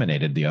be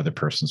eliminated, the other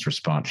person's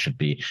response should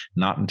be,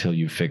 not until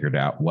you've figured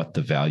out what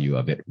the value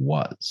of it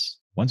was.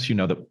 Once you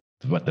know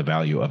what the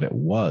value of it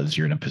was,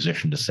 you're in a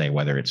position to say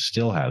whether it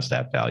still has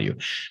that value.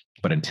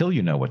 But until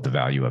you know what the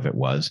value of it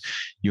was,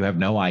 you have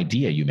no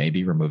idea. You may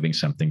be removing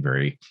something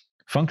very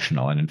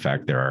functional. And in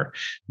fact, there are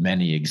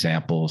many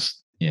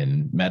examples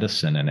in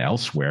medicine and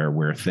elsewhere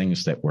where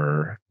things that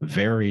were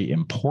very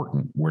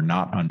important were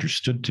not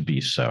understood to be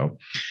so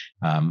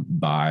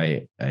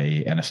by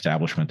an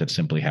establishment that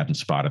simply hadn't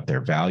spotted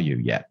their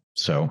value yet.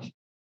 So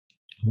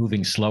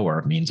moving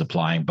slower means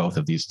applying both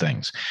of these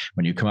things.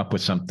 When you come up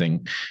with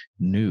something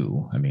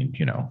new, I mean,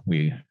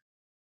 we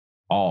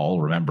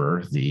all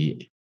remember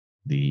the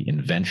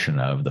invention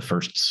of the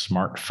first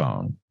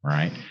smartphone,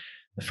 right?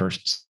 The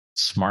first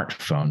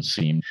smartphone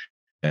seemed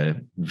a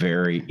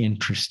very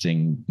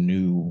interesting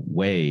new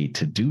way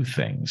to do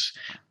things,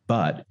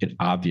 but it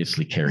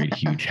obviously carried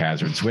huge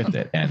hazards with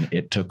it. And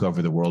it took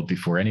over the world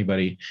before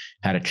anybody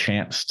had a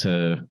chance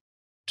to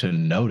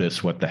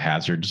notice what the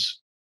hazards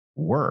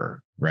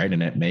were, right?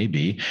 And it may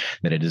be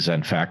that it is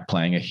in fact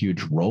playing a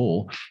huge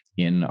role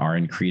in our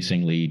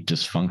increasingly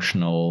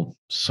dysfunctional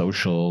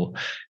social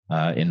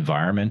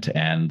environment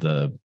and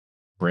the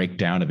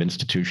breakdown of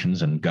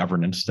institutions and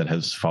governance that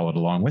has followed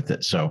along with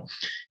it. So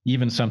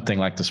even something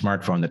like the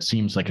smartphone that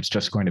seems like it's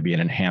just going to be an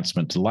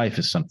enhancement to life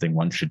is something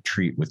one should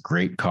treat with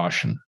great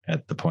caution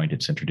at the point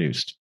it's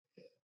introduced.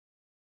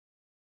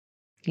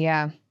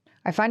 Yeah.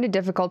 I find it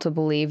difficult to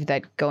believe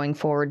that going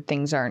forward,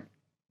 things aren't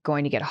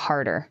going to get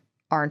harder.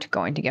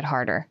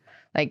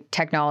 Like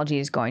technology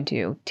is going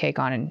to take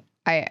on,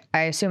 I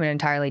assume, an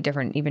entirely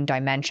different even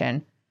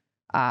dimension.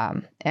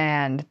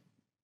 And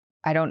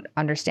I don't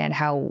understand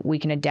how we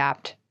can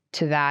adapt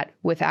to that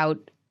without,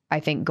 I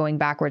think, going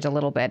backwards a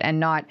little bit and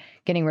not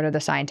getting rid of the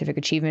scientific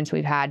achievements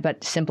we've had,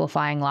 but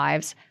simplifying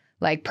lives.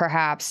 Like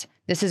perhaps,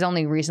 this has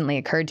only recently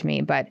occurred to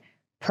me, but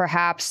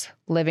perhaps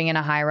living in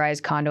a high-rise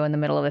condo in the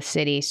middle of a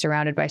city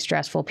surrounded by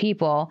stressful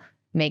people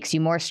makes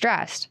you more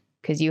stressed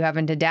because you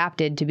haven't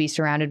adapted to be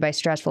surrounded by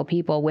stressful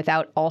people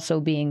without also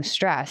being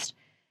stressed.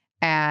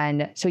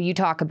 And so you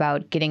talk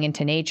about getting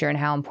into nature and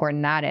how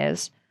important that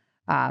is.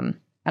 And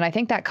I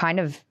think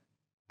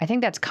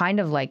that's kind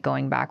of like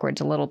going backwards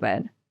a little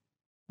bit.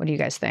 What do you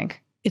guys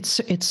think?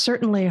 It's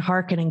certainly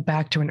hearkening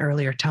back to an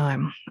earlier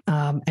time.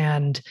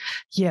 And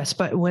yes,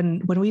 but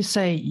when we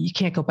say you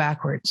can't go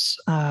backwards,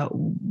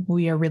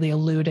 we are really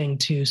alluding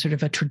to sort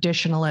of a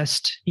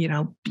traditionalist,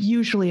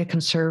 usually a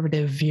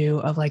conservative view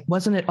of like,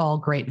 wasn't it all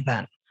great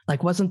then?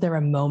 Like, wasn't there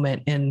a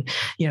moment in,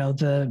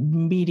 the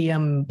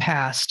medium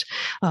past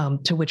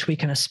to which we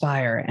can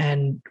aspire?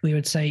 And we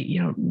would say,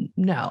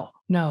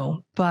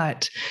 no.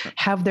 But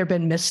have there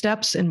been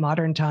missteps in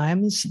modern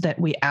times that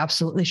we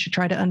absolutely should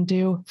try to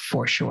undo?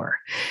 For sure.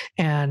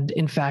 And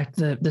in fact,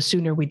 the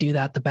sooner we do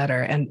that, the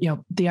better. And,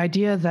 the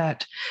idea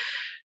that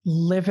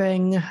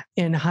living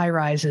in high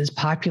rises,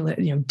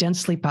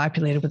 densely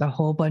populated with a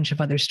whole bunch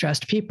of other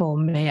stressed people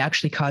may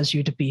actually cause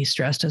you to be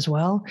stressed as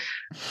well.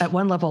 At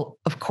one level,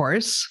 of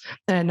course.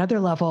 At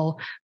another level,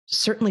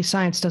 certainly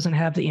science doesn't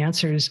have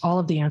all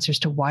of the answers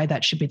to why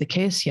that should be the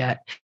case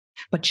yet.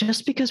 But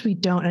just because we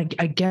don't,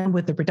 again,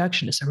 with the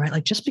reductionism, right?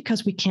 Like just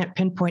because we can't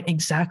pinpoint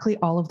exactly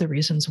all of the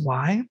reasons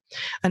why,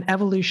 an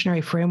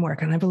evolutionary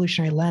framework, an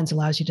evolutionary lens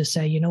allows you to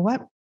say, you know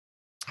what?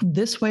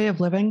 This way of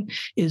living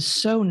is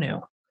so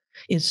new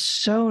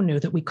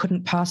that we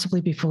couldn't possibly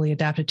be fully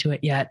adapted to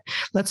it yet.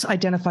 Let's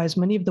identify as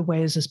many of the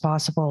ways as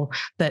possible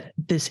that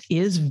this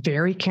is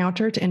very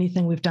counter to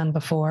anything we've done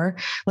before.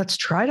 Let's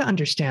try to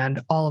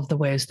understand all of the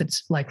ways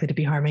that's likely to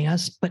be harming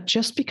us. But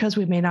just because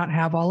we may not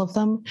have all of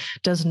them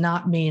does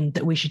not mean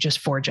that we should just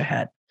forge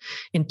ahead.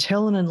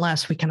 Until and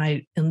unless we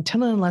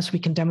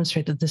can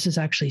demonstrate that this is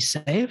actually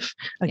safe.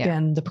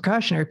 Again, the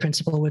precautionary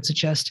principle would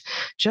suggest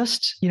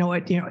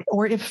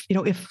or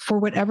if for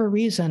whatever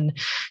reason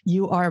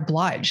you are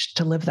obliged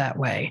to live that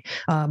way,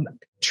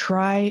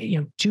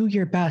 try, do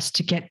your best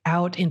to get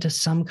out into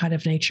some kind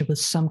of nature with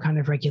some kind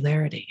of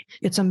regularity.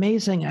 It's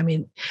amazing. I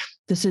mean,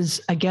 this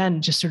is,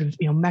 again, just sort of,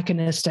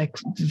 mechanistic,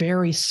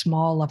 very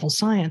small level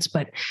science,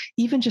 but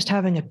even just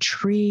having a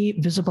tree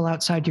visible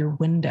outside your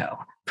window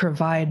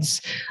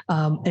provides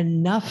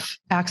enough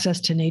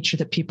access to nature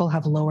that people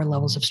have lower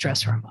levels of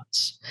stress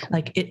hormones.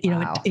 Like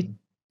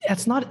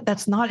that's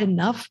not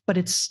enough, but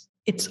it's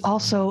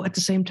also at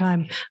the same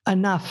time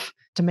enough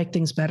to make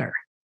things better.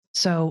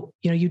 So,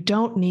 you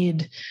don't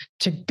need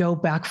to go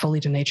back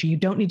fully to nature. You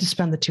don't need to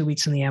spend the 2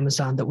 weeks in the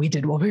Amazon that we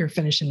did while we were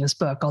finishing this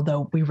book,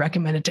 although we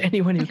recommend it to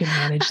anyone who can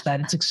manage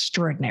that. It's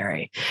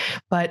extraordinary.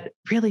 But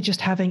really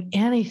just having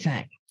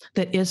anything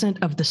that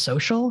isn't of the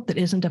social, that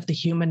isn't of the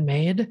human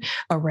made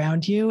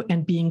around you,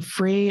 and being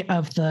free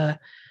of the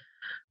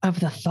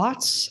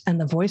thoughts and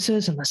the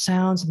voices and the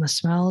sounds and the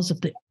smells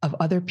of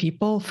other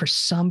people for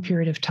some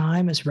period of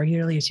time as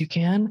regularly as you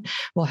can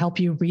will help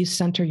you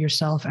recenter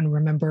yourself and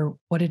remember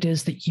what it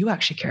is that you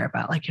actually care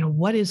about. Like,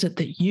 what is it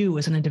that you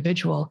as an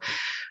individual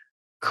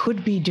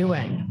could be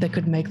doing that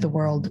could make the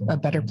world a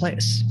better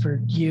place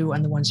for you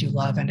and the ones you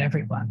love and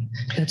everyone.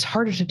 And it's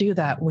harder to do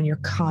that when you're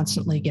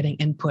constantly getting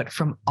input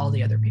from all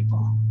the other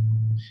people.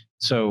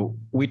 So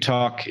we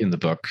talk in the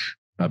book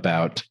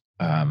about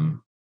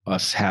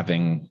us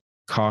having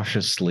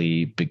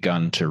cautiously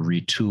begun to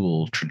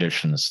retool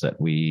traditions that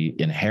we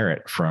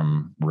inherit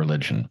from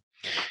religion.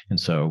 And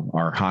so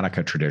our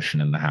Hanukkah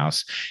tradition in the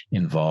house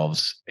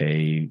involves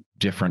a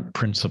different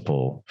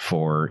principle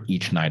for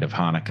each night of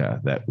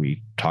Hanukkah that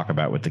we talk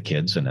about with the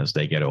kids. And as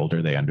they get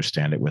older, they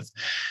understand it with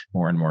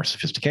more and more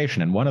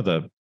sophistication. And one of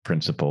the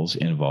principles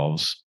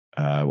involves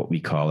what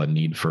we call a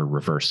need for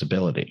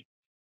reversibility.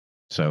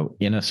 So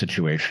in a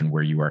situation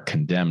where you are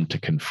condemned to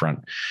confront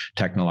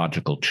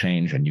technological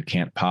change and you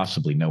can't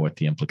possibly know what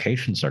the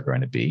implications are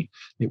going to be,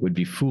 it would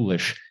be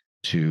foolish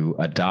to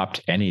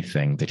adopt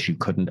anything that you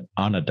couldn't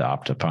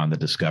unadopt upon the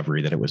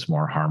discovery that it was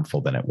more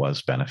harmful than it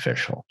was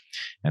beneficial.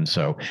 And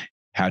so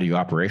how do you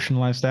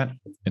operationalize that?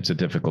 It's a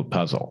difficult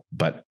puzzle,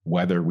 but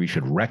whether we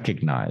should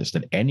recognize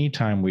that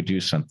anytime we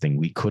do something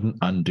we couldn't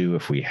undo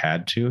if we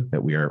had to,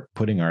 that we are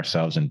putting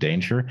ourselves in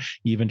danger,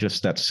 even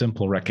just that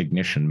simple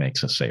recognition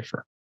makes us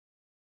safer.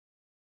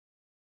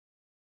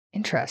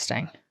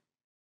 Interesting.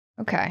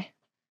 Okay.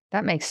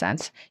 That makes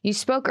sense. You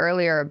spoke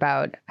earlier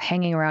about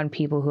hanging around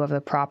people who have the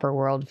proper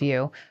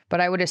worldview,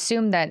 but I would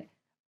assume that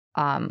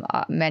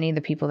many of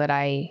the people that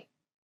I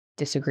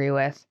disagree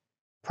with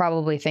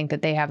probably think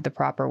that they have the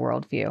proper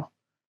worldview.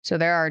 So are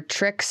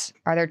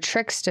there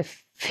tricks to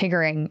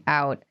figuring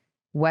out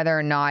whether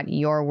or not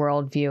your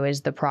worldview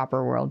is the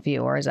proper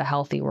worldview or is a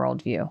healthy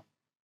worldview?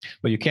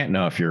 Well, you can't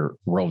know if your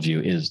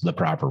worldview is the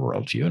proper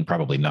worldview, and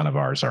probably none of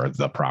ours are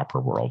the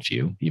proper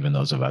worldview. Even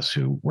those of us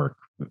who work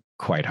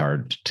quite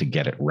hard to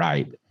get it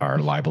right are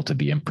liable to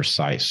be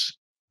imprecise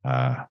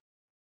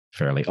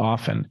fairly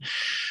often.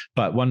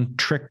 But one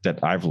trick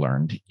that I've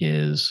learned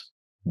is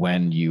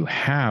when you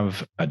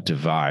have a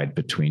divide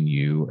between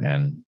you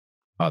and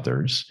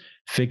others,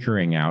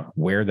 figuring out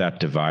where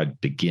that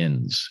divide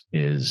begins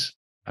is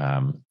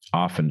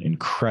often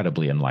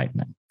incredibly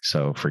enlightening.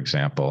 So, for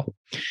example,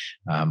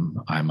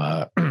 I'm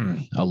a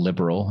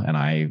liberal, and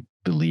I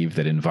believe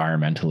that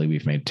environmentally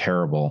we've made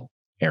terrible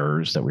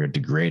errors, that we are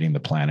degrading the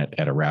planet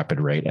at a rapid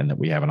rate, and that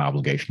we have an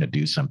obligation to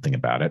do something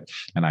about it.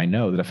 And I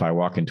know that if I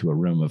walk into a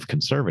room of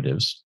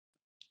conservatives,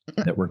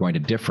 that we're going to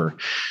differ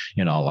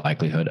in all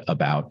likelihood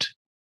about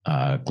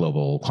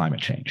global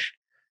climate change.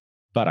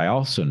 But I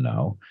also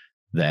know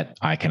that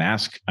I can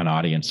ask an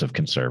audience of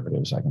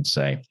conservatives, I can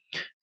say,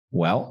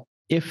 well,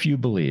 if you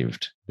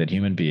believed that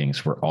human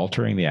beings were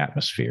altering the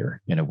atmosphere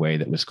in a way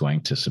that was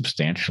going to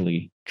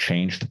substantially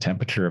change the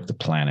temperature of the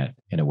planet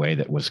in a way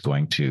that was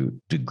going to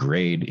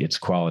degrade its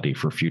quality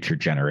for future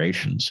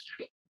generations,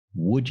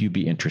 would you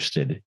be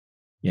interested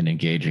in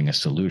engaging a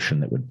solution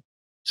that would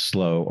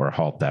slow or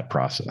halt that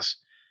process?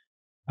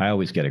 I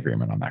always get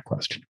agreement on that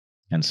question.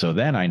 And so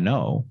then I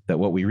know that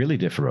what we really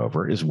differ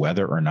over is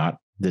whether or not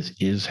this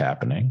is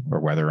happening or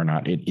whether or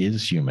not it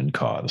is human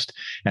caused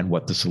and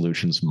what the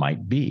solutions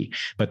might be.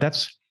 But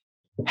that's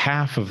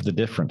half of the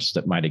difference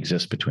that might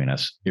exist between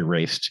us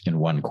erased in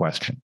one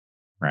question,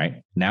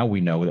 right? Now we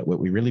know that what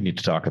we really need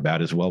to talk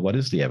about is, well, what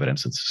is the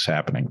evidence that this is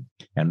happening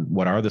and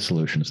what are the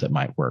solutions that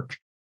might work?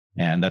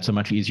 And that's a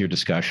much easier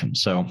discussion.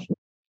 So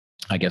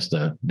I guess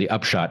the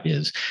upshot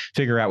is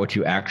figure out what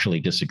you actually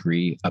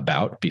disagree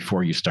about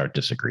before you start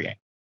disagreeing.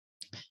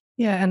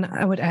 Yeah. And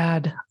I would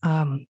add,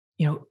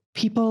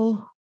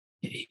 people,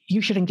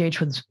 you should engage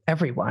with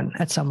everyone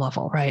at some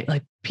level, right?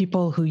 Like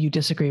people who you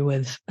disagree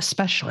with,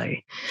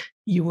 especially,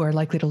 you are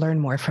likely to learn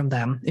more from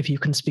them if you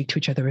can speak to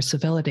each other with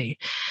civility.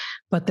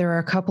 But there are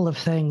a couple of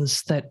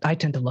things that I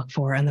tend to look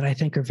for and that I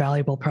think are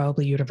valuable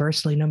probably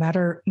universally, no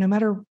matter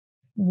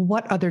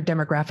what other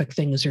demographic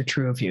things are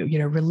true of you,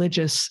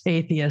 religious,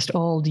 atheist,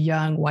 old,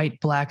 young, white,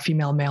 black,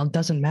 female, male,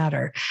 doesn't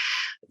matter.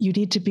 You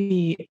need to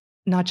be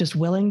not just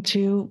willing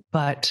to,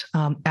 but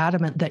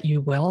adamant that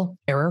you will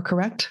error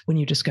correct when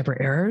you discover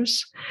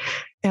errors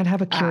and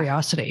have a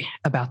curiosity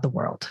about the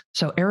world.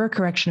 So error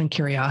correction and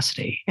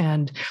curiosity.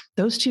 And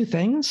those two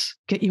things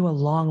get you a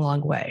long,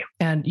 long way.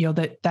 And,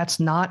 that's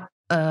not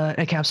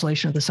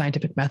encapsulation of the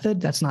scientific method.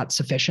 That's not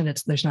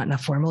sufficient. There's not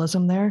enough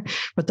formalism there,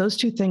 but those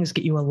two things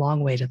get you a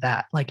long way to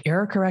that, like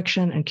error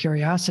correction and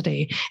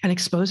curiosity, and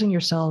exposing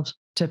yourselves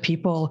to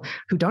people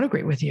who don't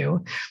agree with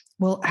you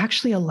will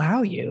actually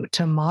allow you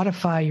to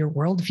modify your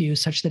worldview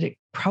such that it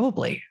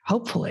probably,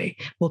 hopefully,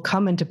 will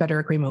come into better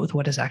agreement with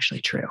what is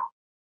actually true.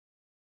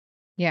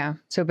 Yeah.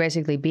 So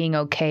basically being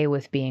okay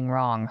with being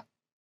wrong.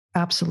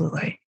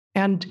 Absolutely.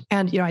 And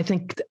I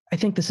think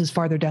this is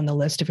farther down the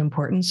list of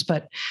importance,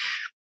 but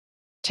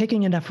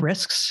taking enough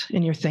risks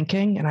in your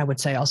thinking, and I would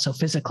say also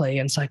physically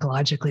and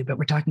psychologically, but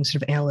we're talking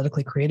sort of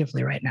analytically,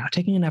 creatively right now,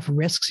 taking enough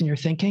risks in your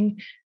thinking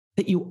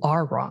that you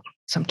are wrong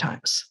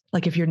sometimes.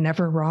 Like if you're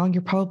never wrong,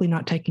 you're probably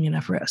not taking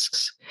enough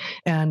risks.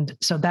 And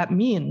so that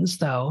means,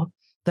 though,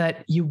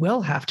 that you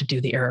will have to do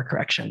the error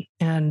correction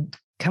and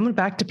coming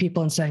back to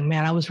people and saying,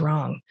 man, I was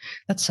wrong.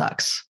 That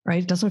sucks,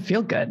 right? It doesn't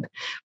feel good.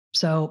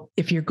 So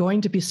if you're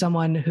going to be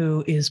someone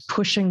who is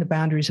pushing the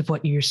boundaries of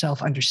what you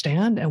yourself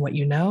understand and what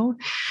you know,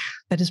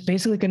 that is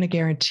basically going to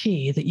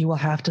guarantee that you will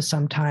have to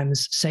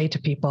sometimes say to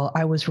people,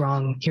 I was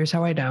wrong. Here's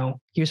how I know.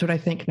 Here's what I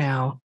think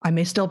now. I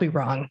may still be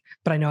wrong,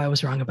 but I know I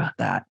was wrong about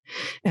that.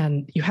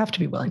 And you have to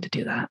be willing to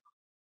do that.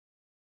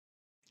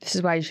 This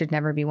is why you should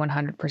never be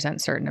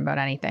 100% certain about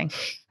anything.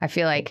 I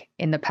feel like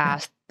in the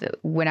past,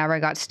 whenever I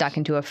got stuck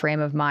into a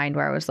frame of mind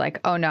where I was like,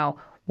 oh no,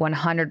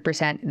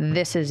 100%,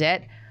 this is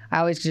it, I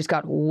always just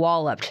got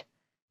walloped.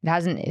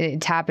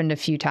 It's happened a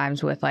few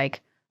times with like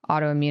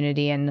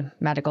autoimmunity and the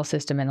medical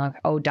system and like,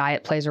 oh,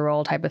 diet plays a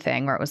role type of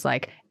thing, where it was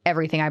like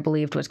everything I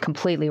believed was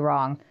completely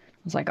wrong.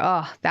 I was like,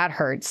 oh, that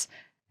hurts.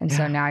 And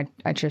so now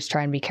I just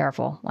try and be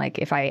careful. Like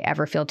if I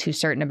ever feel too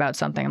certain about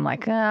something, I'm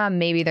like,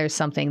 maybe there's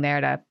something there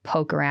to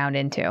poke around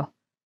into.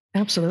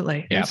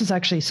 Absolutely. Yeah. This is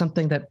actually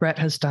something that Bret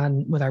has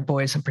done with our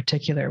boys in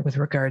particular with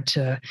regard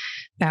to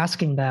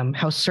asking them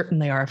how certain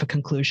they are of a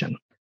conclusion.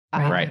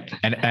 Right.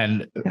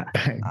 And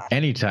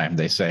anytime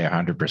they say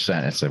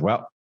 100%, it's like,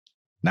 well,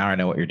 now I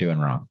know what you're doing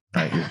wrong.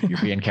 Right. You're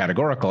being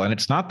categorical. And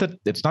it's not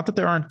that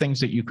there aren't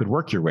things that you could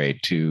work your way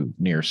to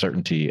near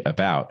certainty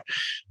about,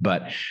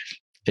 but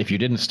if you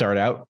didn't start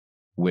out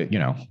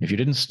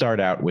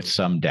with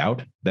some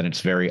doubt, then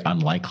it's very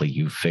unlikely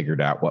you've figured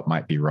out what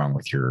might be wrong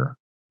with your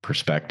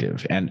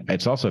perspective. And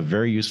it's also a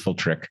very useful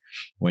trick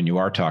when you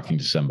are talking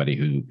to somebody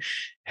who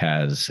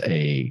has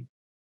a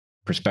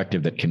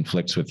perspective that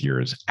conflicts with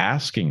yours,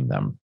 asking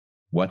them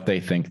what they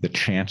think the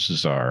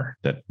chances are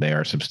that they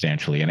are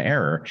substantially in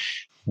error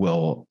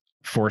will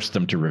force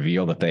them to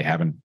reveal that they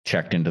haven't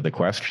checked into the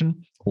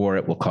question, or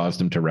it will cause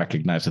them to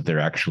recognize that there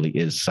actually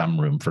is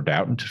some room for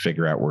doubt and to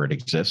figure out where it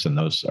exists. And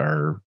those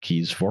are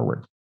keys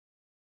forward.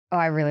 Oh,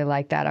 I really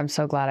like that. I'm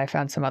so glad I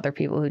found some other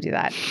people who do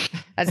that.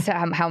 That's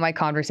how my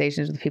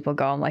conversations with people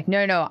go. I'm like,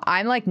 no,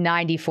 I'm like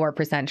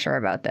 94% sure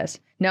about this.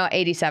 No,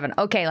 87.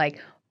 Okay,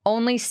 like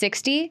only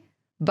 60,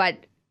 but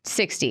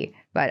 60.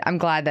 But I'm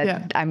glad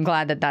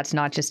that that's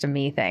not just a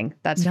me thing.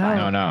 That's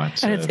fine. No.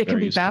 It can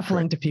be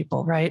baffling to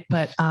people, right?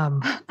 But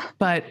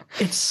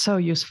it's so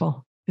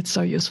useful. It's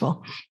so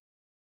useful.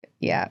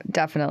 Yeah,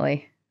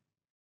 definitely.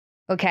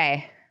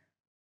 Okay.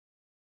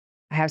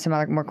 I have some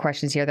more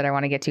questions here that I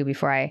want to get to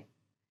before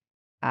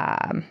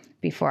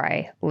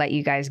I let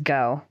you guys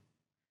go.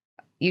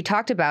 You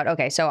talked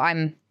about, so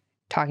I'm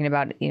talking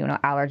about,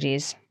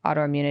 allergies,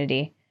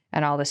 autoimmunity,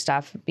 and all this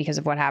stuff because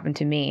of what happened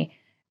to me.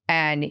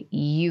 And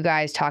you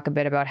guys talk a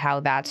bit about how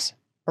that's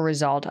a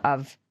result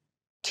of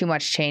too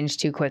much change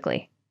too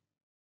quickly,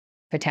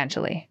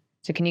 potentially.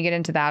 So can you get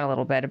into that a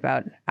little bit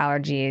about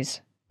allergies,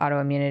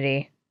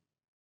 autoimmunity,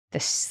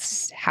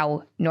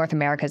 how North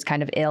America is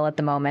kind of ill at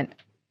the moment,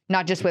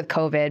 not just with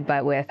COVID,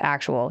 but with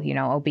actual,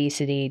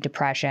 obesity,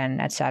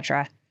 depression,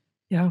 etc.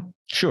 Yeah,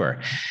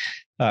 sure.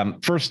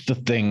 First, the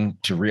thing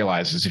to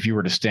realize is if you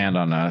were to stand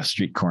on a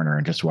street corner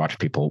and just watch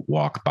people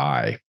walk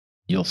by,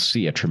 you'll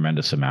see a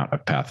tremendous amount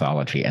of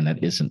pathology, and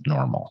that isn't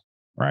normal,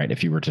 right?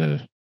 If you were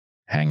to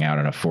hang out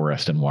in a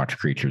forest and watch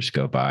creatures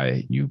go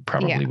by, you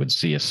probably would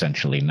see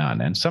essentially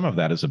none. And some of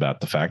that is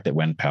about the fact that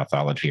when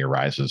pathology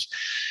arises,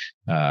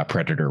 a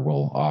predator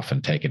will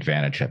often take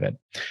advantage of it.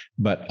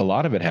 But a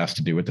lot of it has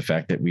to do with the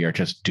fact that we are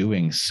just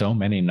doing so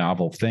many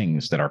novel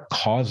things that are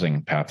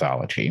causing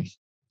pathology.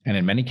 And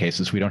in many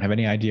cases, we don't have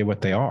any idea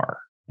what they are.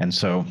 And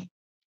so,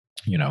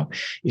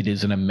 it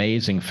is an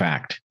amazing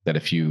fact that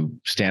if you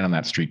stand on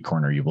that street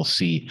corner, you will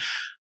see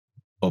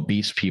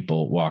obese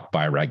people walk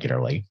by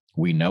regularly.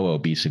 We know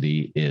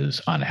obesity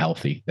is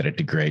unhealthy, that it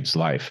degrades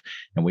life.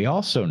 And we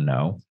also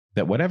know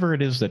that whatever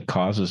it is that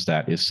causes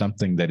that is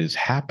something that is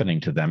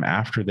happening to them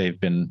after they've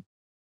been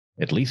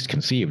at least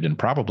conceived and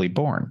probably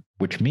born,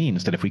 which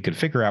means that if we could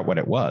figure out what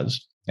it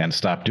was and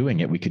stop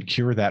doing it, we could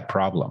cure that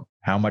problem.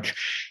 How much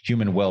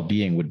human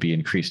well-being would be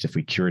increased if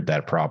we cured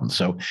that problem?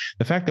 So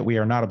the fact that we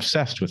are not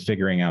obsessed with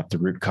figuring out the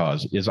root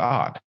cause is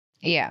odd.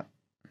 Yeah.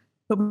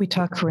 But we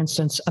talk, for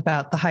instance,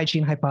 about the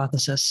hygiene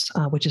hypothesis,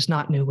 which is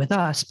not new with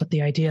us, but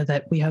the idea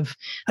that we have,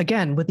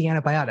 again, with the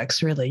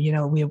antibiotics, really,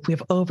 we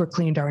have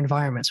over-cleaned our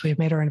environments. We have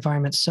made our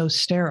environments so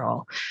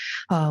sterile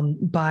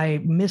by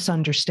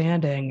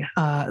misunderstanding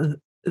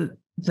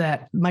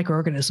that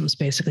microorganisms,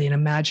 basically, and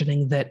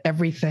imagining that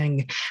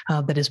everything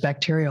that is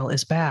bacterial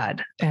is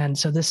bad. And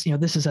so this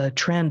is a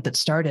trend that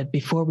started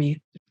before we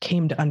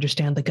came to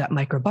understand the gut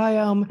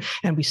microbiome,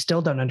 and we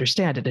still don't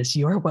understand it, as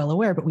you're well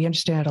aware, but we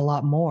understand it a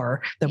lot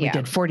more than we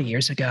did 40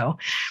 years ago.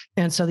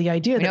 And so the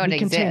idea that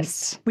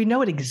we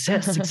know it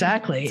exists,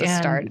 exactly. It's a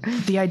start.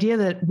 The idea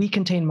that we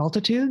contain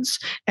multitudes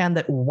and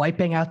that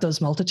wiping out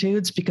those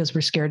multitudes because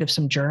we're scared of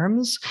some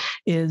germs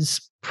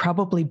is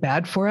probably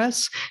bad for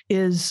us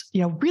is,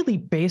 really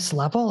base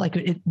level. Like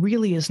it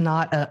really is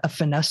not a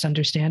finessed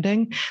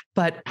understanding,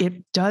 but it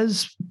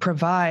does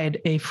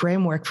provide a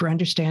framework for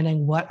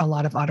understanding what a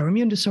lot of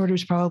autoimmune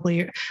disorders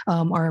probably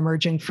are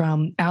emerging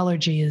from,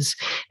 allergies.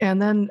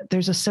 And then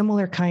there's a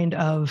similar kind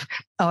of,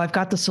 I've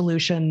got the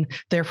solution,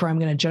 therefore I'm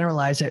going to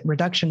generalize it,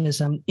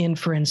 reductionism in,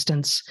 for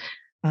instance,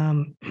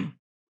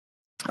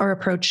 our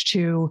approach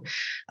to,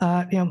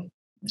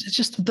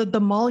 just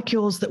the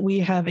molecules that we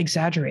have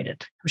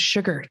exaggerated.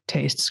 Sugar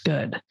tastes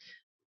good,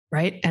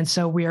 right? And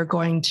so we are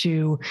going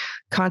to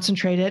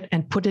concentrate it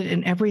and put it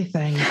in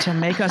everything to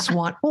make us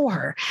want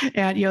more.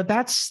 And,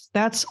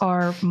 that's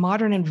our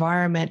modern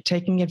environment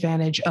taking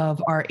advantage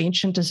of our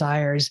ancient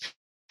desires,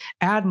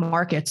 add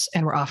markets,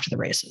 and we're off to the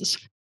races.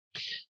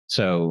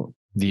 So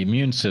the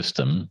immune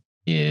system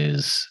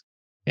is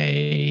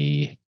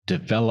a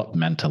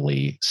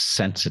developmentally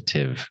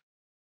sensitive,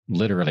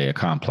 literally a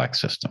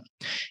complex system.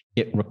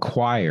 It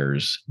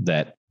requires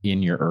that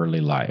in your early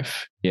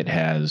life, it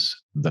has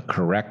the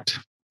correct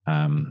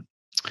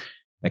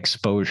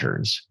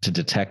exposures to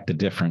detect the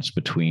difference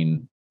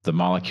between the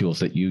molecules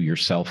that you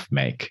yourself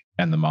make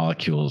and the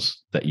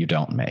molecules that you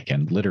don't make.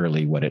 And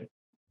literally what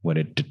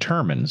it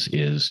determines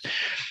is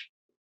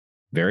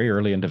very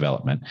early in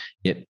development,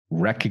 it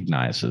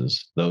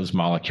recognizes those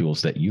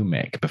molecules that you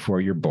make before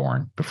you're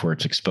born, before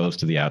it's exposed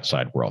to the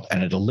outside world,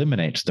 and it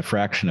eliminates the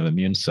fraction of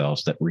immune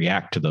cells that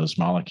react to those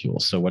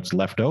molecules. So what's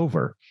left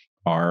over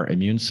are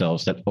immune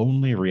cells that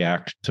only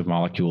react to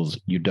molecules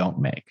you don't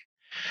make.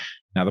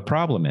 Now, the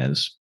problem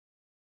is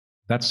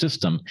that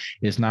system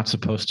is not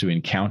supposed to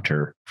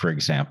encounter, for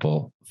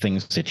example,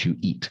 things that you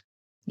eat.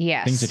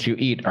 Yes. Things that you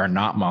eat are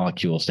not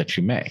molecules that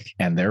you make.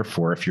 And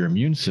therefore, if your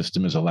immune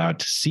system is allowed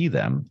to see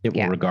them, it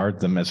will regard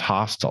them as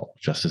hostile,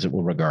 just as it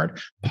will regard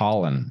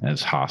pollen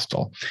as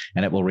hostile,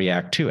 and it will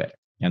react to it.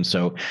 And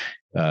so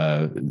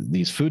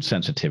these food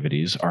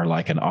sensitivities are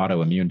like an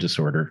autoimmune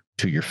disorder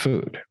to your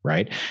food,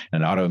 right?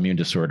 An autoimmune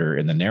disorder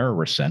in the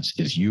narrower sense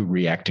is you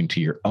reacting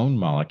to your own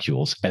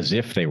molecules as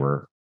if they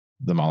were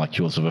the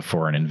molecules of a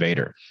foreign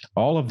invader.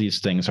 All of these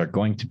things are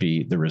going to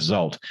be the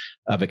result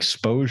of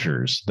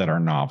exposures that are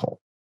novel.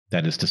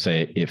 That is to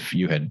say, if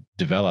you had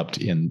developed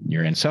in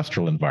your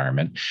ancestral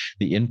environment,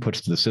 the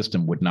inputs to the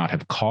system would not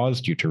have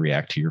caused you to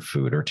react to your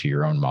food or to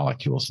your own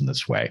molecules in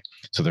this way.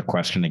 So the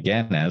question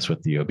again, as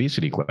with the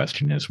obesity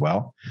question, is,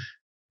 well,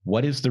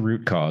 what is the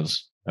root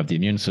cause of the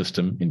immune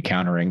system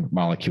encountering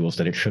molecules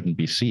that it shouldn't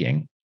be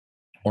seeing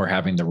or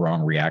having the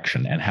wrong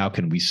reaction? And how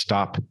can we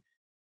stop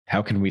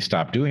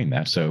doing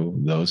that so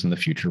those in the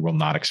future will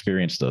not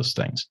experience those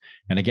things?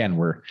 And again,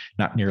 we're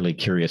not nearly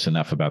curious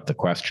enough about the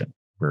question.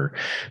 We're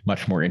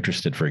much more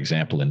interested, for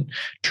example, in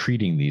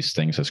treating these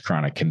things as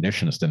chronic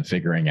conditions than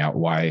figuring out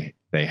why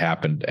they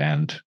happened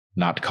and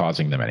not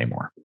causing them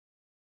anymore.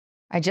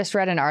 I just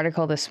read an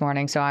article this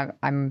morning, so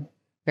I'm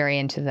very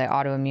into the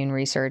autoimmune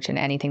research and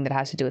anything that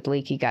has to do with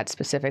leaky gut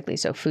specifically,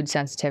 so food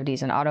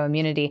sensitivities and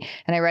autoimmunity.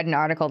 And I read an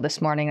article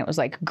this morning that was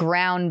like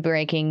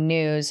groundbreaking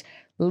news: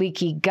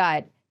 leaky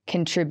gut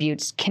can contribute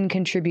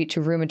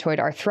to rheumatoid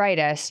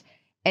arthritis,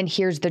 and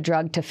here's the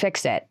drug to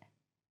fix it.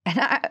 And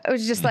I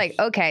was just like,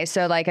 okay,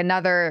 so like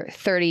another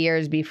 30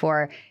 years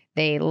before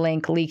they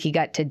link leaky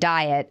gut to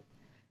diet.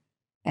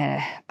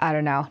 I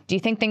don't know. Do you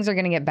think things are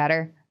going to get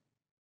better?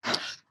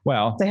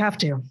 Well, they have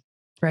to,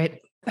 right?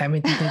 I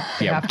mean,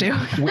 they have to.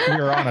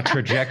 We're on a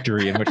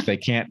trajectory in which they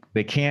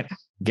can't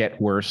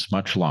get worse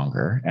much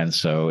longer. And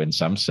so in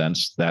some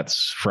sense,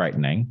 that's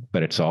frightening,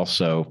 but it's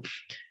also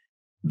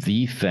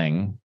the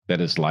thing that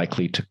is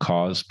likely to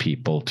cause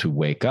people to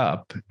wake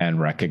up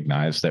and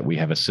recognize that we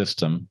have a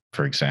system,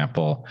 for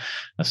example,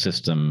 a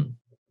system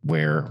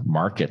where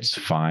markets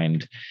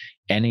find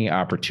any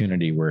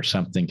opportunity where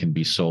something can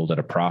be sold at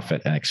a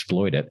profit and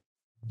exploit it.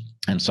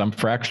 And some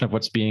fraction of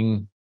what's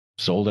being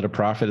sold at a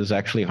profit is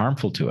actually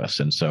harmful to us.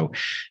 And so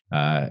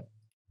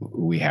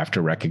we have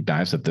to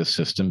recognize that this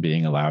system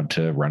being allowed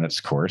to run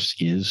its course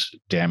is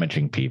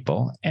damaging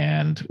people,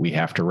 and we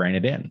have to rein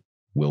it in.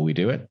 Will we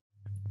do it?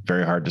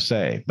 Very hard to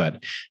say,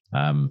 but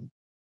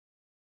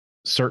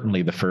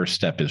certainly the first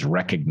step is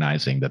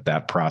recognizing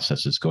that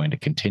process is going to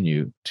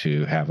continue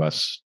to have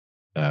us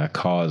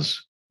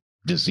cause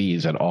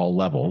disease at all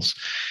levels,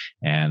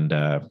 and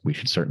we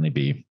should certainly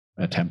be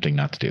attempting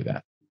not to do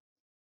that.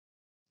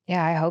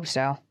 Yeah, I hope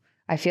so.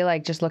 I feel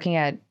like just looking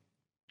at,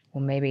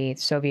 well, maybe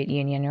Soviet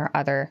Union or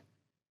other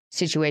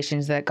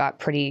situations that got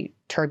pretty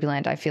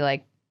turbulent, I feel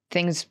like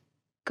things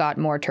got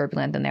more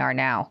turbulent than they are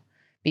now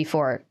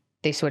before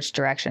they switched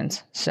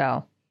directions.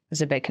 So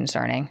it's a bit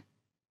concerning.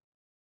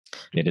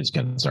 It is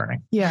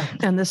concerning. Yeah.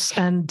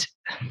 And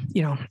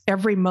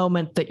every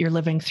moment that you're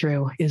living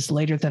through is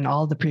later than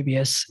all the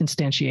previous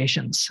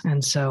instantiations.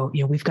 And so,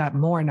 we've got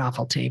more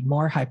novelty,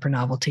 more hyper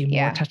novelty,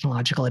 more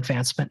technological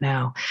advancement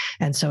now.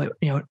 And so,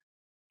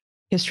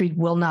 history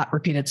will not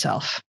repeat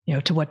itself.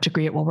 To what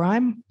degree it will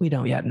rhyme, we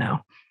don't yet know.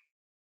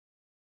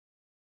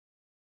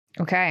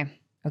 Okay.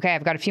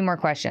 I've got a few more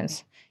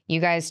questions.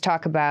 You guys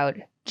talk about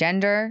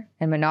gender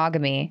and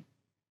monogamy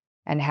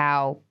and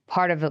how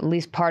at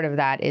least part of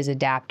that is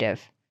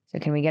adaptive. So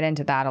can we get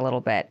into that a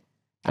little bit?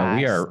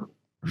 We are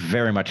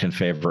very much in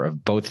favor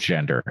of both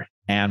gender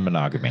and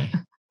monogamy.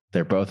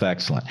 They're both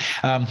excellent.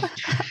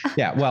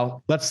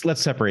 Well,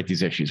 let's separate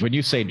these issues. When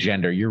you say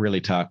gender, you're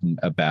really talking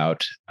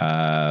about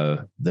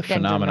the gender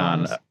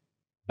phenomenon norms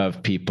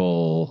of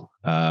people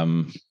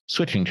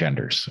switching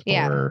genders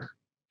or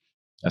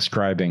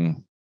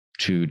ascribing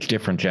to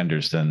different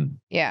genders than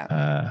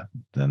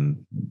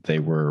they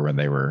were when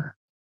they were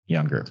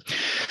younger.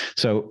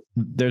 So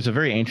there's a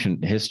very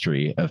ancient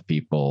history of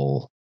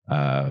people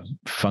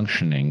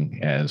functioning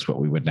as what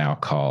we would now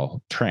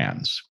call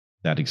trans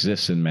that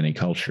exists in many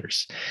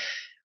cultures.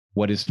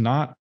 What is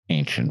not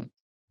ancient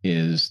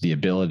is the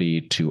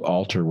ability to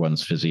alter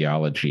one's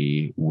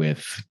physiology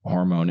with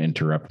hormone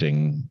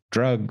interrupting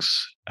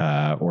drugs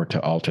or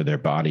to alter their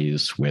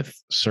bodies with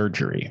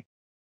surgery.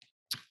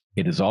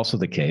 It is also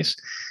the case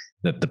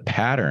that the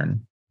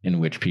pattern in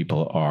which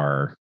people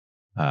are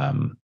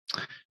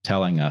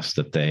telling us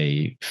that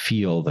they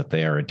feel that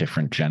they are a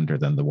different gender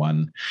than the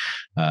one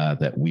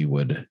that we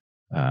would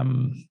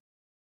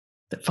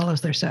that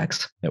follows their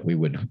sex.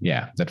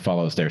 That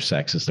follows their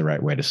sex is the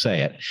right way to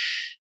say it,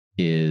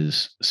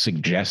 is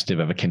suggestive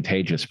of a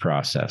contagious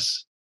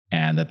process,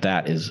 and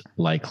that is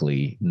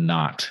likely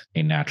not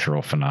a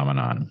natural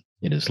phenomenon.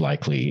 It is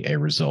likely a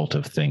result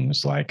of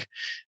things like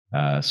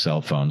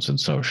cell phones and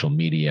social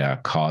media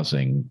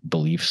causing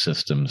belief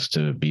systems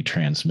to be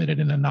transmitted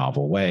in a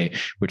novel way,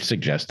 which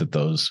suggests that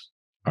those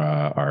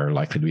are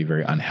likely to be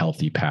very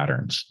unhealthy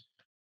patterns.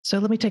 So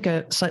let me take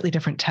a slightly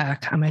different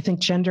tack. I think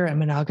gender and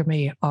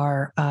monogamy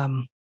are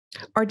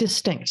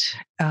distinct,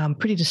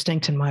 pretty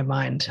distinct in my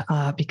mind,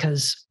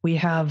 because we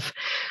have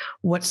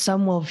what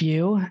some will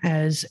view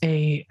as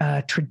a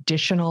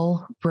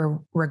traditional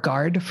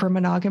regard for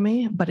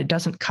monogamy, but it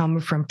doesn't come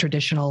from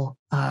traditional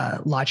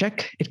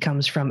logic. It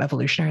comes from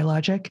evolutionary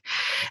logic.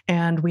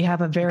 And we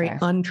have a very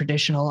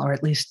untraditional, or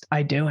at least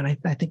I do, and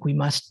I think we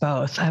must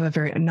both, have a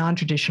very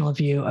non-traditional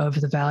view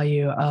of the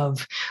value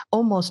of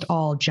almost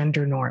all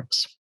gender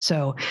norms.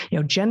 So,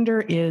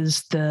 gender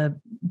is the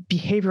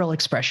behavioral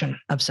expression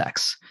of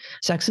sex.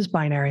 Sex is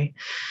binary.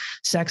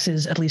 Sex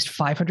is at least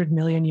 500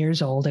 million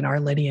years old in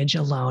our lineage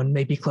alone,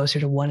 maybe closer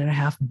to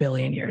 1.5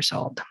 billion years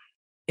old.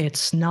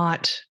 It's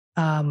not,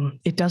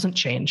 it doesn't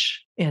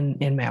change in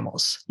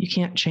mammals. You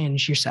can't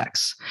change your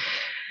sex.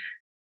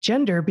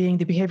 Gender being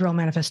the behavioral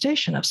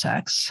manifestation of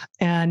sex,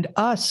 and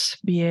us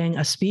being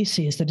a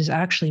species that is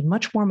actually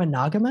much more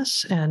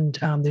monogamous, and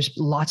there's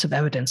lots of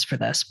evidence for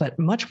this, but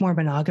much more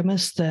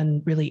monogamous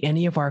than really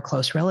any of our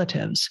close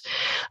relatives.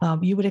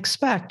 You would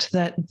expect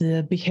that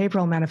the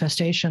behavioral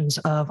manifestations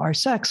of our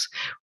sex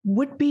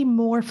would be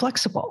more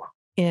flexible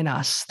in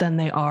us than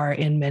they are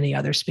in many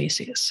other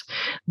species.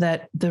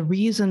 That the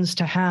reasons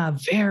to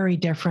have very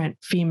different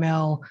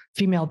female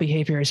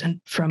behaviors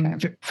and from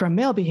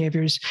male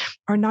behaviors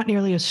are not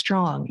nearly as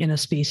strong in a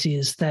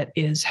species that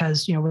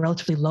has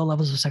relatively low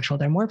levels of sexual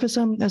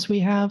dimorphism as we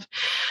have.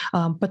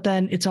 But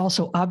then it's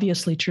also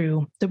obviously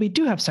true that we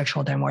do have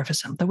sexual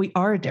dimorphism, that we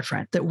are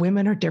different, that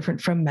women are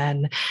different from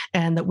men,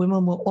 and that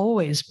women will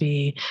always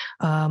be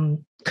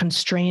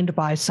constrained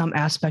by some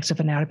aspects of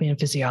anatomy and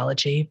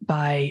physiology,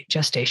 by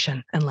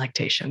gestation and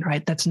lactation,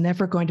 right? That's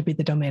never going to be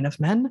the domain of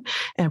men,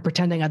 and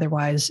pretending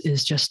otherwise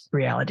is just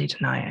reality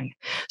denying.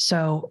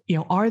 So,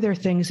 are there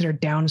things that are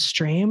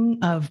downstream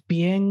of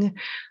being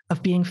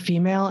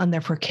female and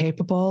therefore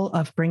capable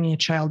of bringing a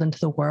child into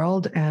the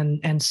world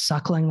and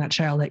suckling that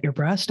child at your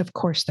breast? Of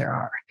course there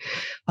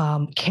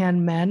are.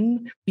 Can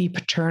men be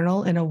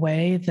paternal in a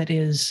way that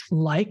is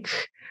like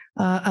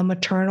a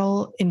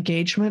maternal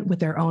engagement with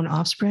their own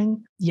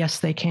offspring? Yes,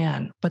 they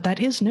can, but that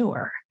is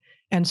newer.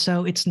 And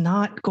so it's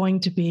not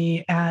going to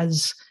be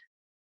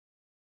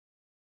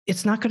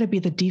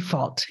the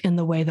default in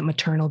the way that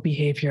maternal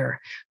behavior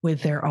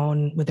with their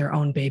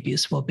own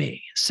babies will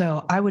be.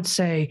 So I would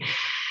say,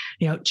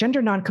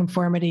 gender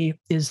nonconformity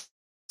is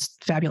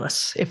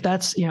fabulous. If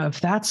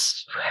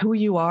that's who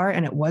you are,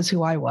 and it was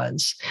who I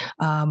was,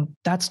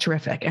 that's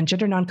terrific. And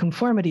gender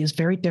nonconformity is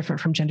very different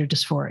from gender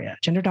dysphoria.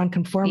 Gender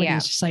nonconformity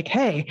is just like,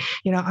 hey,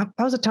 I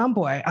was a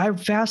tomboy. I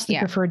vastly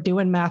preferred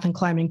doing math and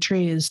climbing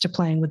trees to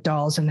playing with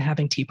dolls and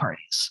having tea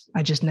parties.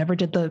 I just never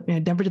did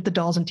the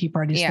dolls and tea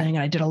parties thing.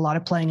 And I did a lot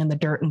of playing in the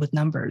dirt and with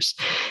numbers.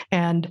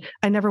 And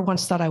I never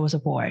once thought I was a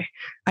boy.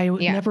 I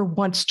never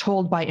once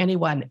told by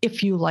anyone,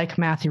 if you like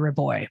math, you're a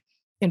boy.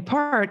 In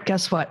part,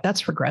 guess what?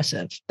 That's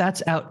regressive.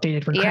 That's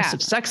outdated regressive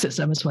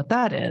sexism is what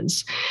that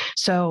is.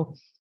 So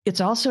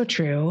it's also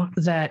true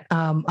that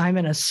I'm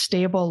in a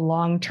stable,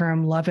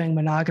 long-term, loving,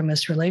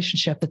 monogamous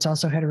relationship that's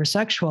also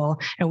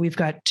heterosexual, and we've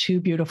got 2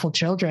 beautiful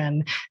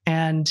children.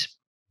 And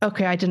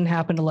okay, I didn't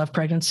happen to love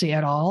pregnancy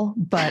at all,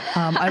 but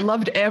I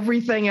loved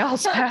everything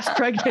else past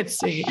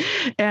pregnancy.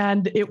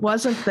 And it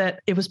wasn't that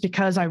it was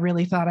because I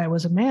really thought I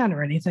was a man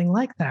or anything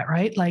like that,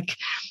 right? Like,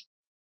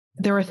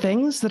 there are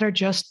things that are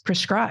just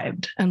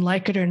prescribed, and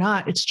like it or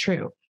not, it's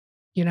true.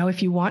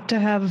 If you want to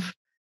have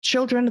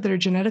children that are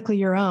genetically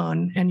your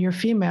own and you're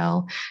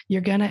female,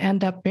 you're going to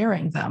end up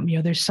bearing them.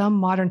 There's some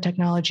modern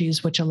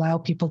technologies which allow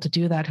people to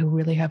do that who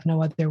really have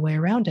no other way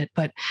around it.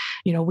 But,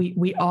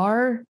 we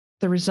are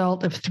the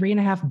result of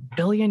 3.5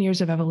 billion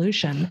years of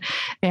evolution.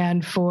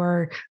 And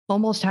for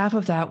almost half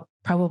of that,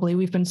 probably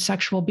we've been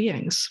sexual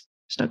beings.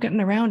 There's no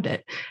getting around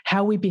it.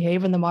 How we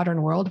behave in the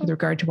modern world with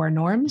regard to our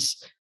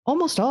norms,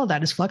 almost all of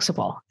that is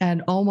flexible,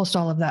 and almost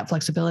all of that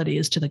flexibility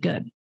is to the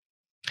good.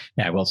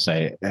 Yeah, I will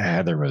say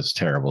Heather was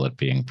terrible at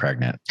being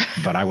pregnant,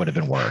 but I would have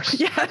been worse.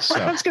 So,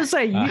 I was going to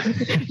say,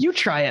 you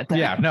try it then.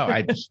 Yeah,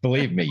 no,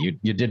 believe me,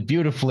 you did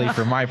beautifully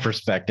from my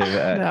perspective.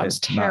 That was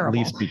terrible.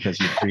 Not least because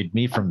you freed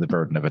me from the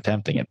burden of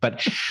attempting it.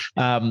 But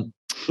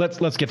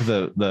let's get to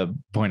the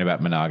point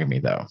about monogamy,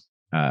 though.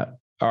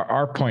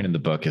 Our point in the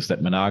book is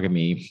that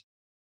monogamy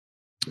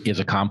is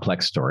a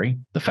complex story.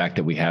 The fact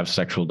that we have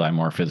sexual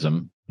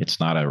dimorphism, it's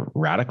not a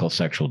radical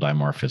sexual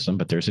dimorphism,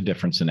 but there's a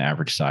difference in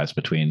average size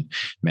between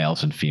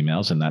males and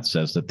females. And that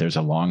says that there's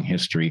a long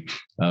history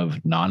of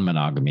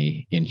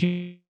non-monogamy in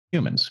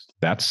humans.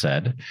 That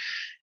said,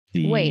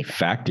 the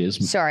fact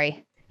is... Sorry,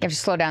 you have to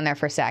slow down there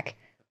for a sec.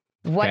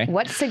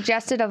 What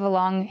suggested of a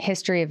long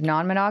history of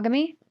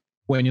non-monogamy?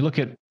 when you look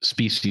at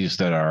species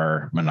that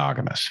are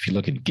monogamous, if you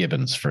look at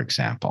gibbons, for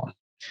example,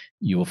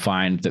 you will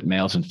find that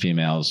males and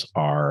females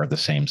are the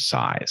same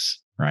size,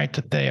 right?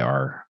 That they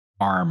are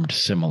armed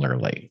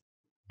similarly.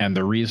 And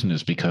the reason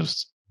is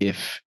because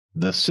if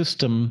the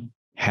system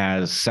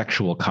has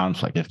sexual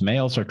conflict, if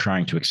males are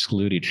trying to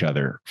exclude each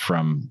other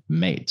from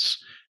mates,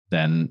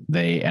 then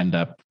they end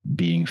up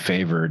being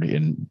favored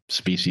in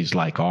species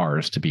like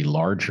ours to be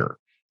larger,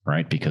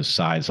 right? Because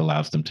size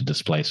allows them to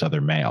displace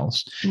other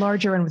males.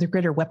 Larger and with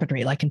greater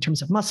weaponry, like in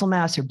terms of muscle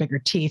mass or bigger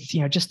teeth,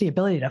 just the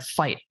ability to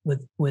fight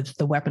with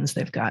the weapons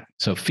they've got.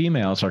 So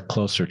females are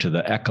closer to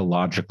the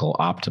ecological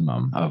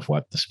optimum of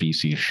what the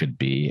species should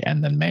be,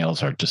 and then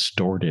males are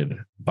distorted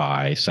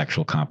by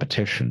sexual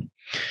competition.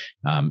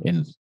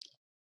 In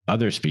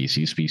other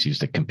species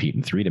that compete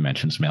in 3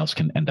 dimensions, males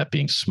can end up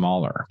being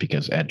smaller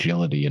because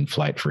agility in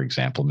flight, for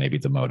example, may be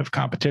the mode of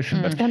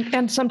competition. But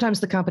and sometimes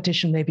the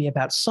competition may be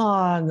about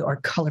song or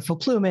colorful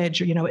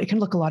plumage, or, it can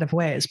look a lot of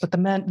ways. But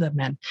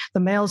the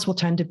males will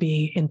tend to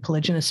be in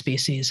polygynous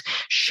species,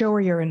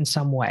 showier in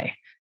some way.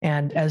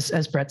 And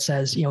as Bret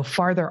says,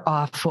 farther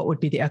off what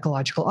would be the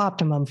ecological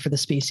optimum for the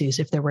species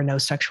if there were no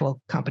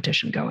sexual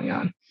competition going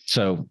on.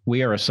 So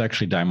we are a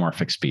sexually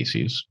dimorphic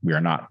species. We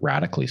are not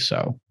radically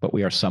so, but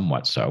we are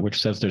somewhat so,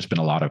 which says there's been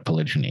a lot of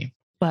polygyny.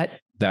 But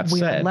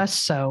we are less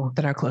so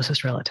than our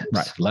closest relatives.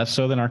 Right. Less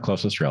so than our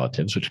closest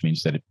relatives, which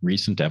means that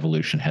recent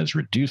evolution has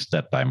reduced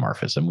that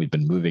dimorphism. We've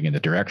been moving in the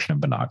direction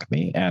of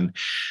monogamy. And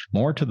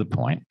more to the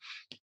point,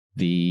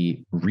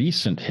 the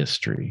recent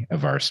history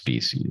of our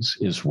species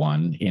is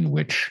one in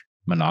which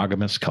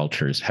monogamous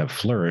cultures have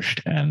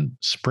flourished and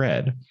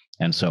spread.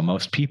 And so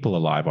most people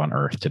alive on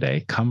Earth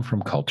today come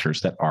from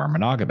cultures that are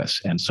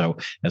monogamous. And so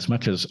as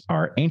much as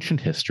our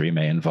ancient history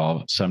may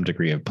involve some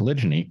degree of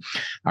polygyny,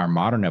 our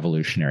modern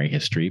evolutionary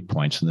history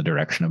points in the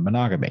direction of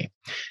monogamy.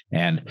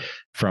 And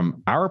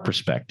from our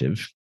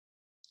perspective,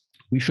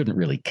 we shouldn't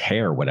really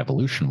care what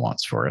evolution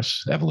wants for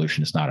us.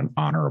 Evolution is not an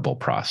honorable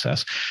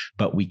process,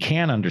 but we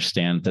can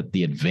understand that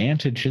the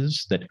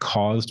advantages that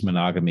caused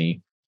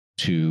monogamy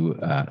to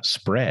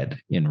spread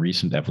in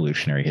recent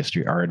evolutionary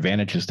history are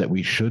advantages that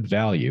we should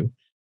value,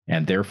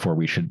 and therefore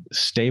we should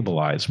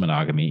stabilize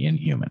monogamy in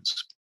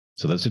humans.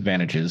 So those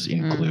advantages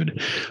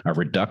include a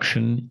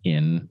reduction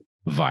in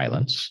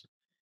violence,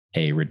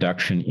 a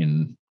reduction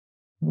in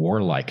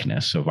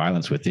warlikeness, so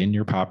violence within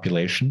your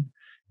population,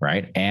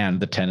 right? And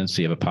the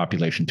tendency of a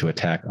population to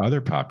attack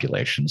other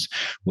populations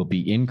will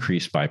be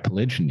increased by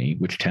polygyny,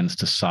 which tends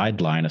to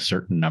sideline a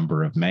certain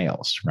number of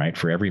males, right?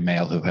 For every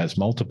male who has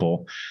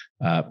multiple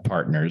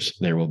partners,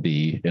 there will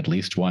be at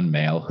least one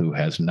male who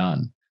has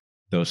none.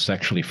 Those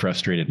sexually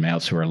frustrated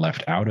males who are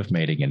left out of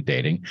mating and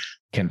dating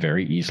can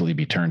very easily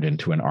be turned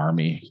into an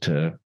army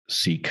to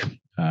seek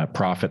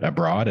profit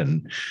abroad.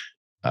 And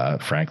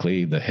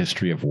frankly, the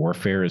history of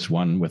warfare is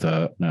one with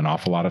an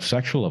awful lot of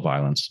sexual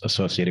violence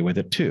associated with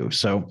it too.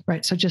 So,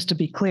 right. So just to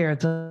be clear,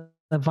 the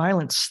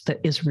violence that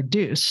is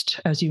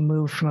reduced as you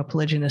move from a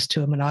polygynous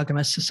to a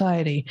monogamous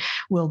society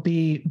will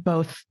be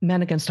both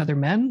men against other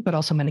men, but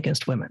also men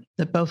against women,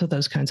 that both of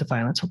those kinds of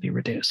violence will be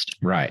reduced.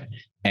 Right.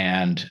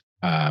 And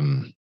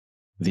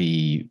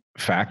the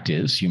fact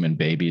is, human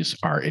babies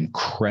are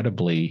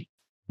incredibly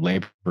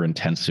labor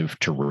intensive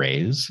to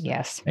raise.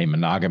 Yes. A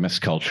monogamous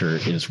culture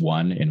is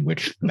one in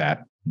which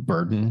that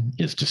burden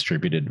is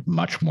distributed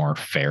much more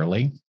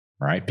fairly,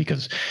 right?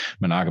 Because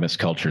monogamous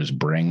cultures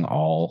bring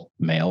all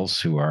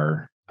males who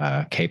are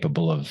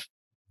capable of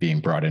being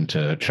brought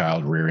into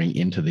child rearing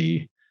into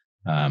the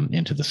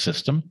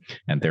system,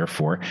 and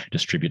therefore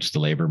distributes the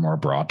labor more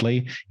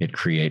broadly. It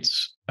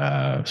creates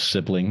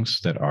siblings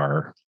that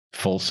are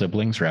full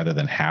siblings rather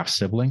than half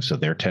siblings, so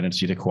their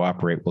tendency to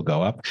cooperate will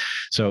go up.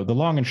 So the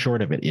long and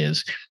short of it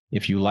is,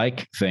 if you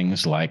like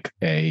things like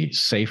a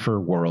safer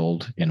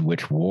world in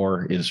which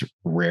war is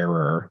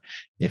rarer,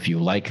 if you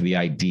like the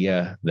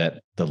idea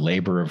that the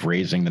labor of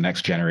raising the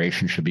next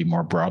generation should be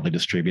more broadly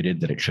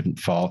distributed, that it shouldn't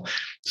fall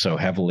so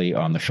heavily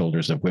on the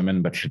shoulders of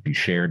women, but should be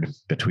shared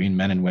between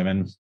men and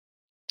women,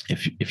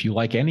 if you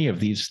like any of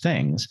these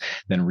things,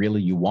 then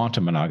really you want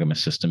a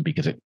monogamous system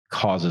because it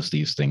causes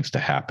these things to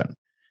happen.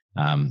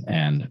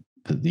 And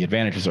the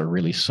advantages are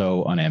really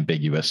so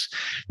unambiguous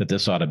that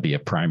this ought to be a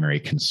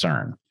primary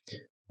concern.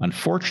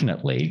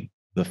 Unfortunately,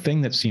 the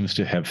thing that seems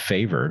to have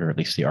favored, or at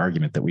least the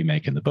argument that we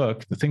make in the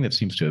book, the thing that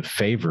seems to have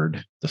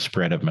favored the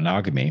spread of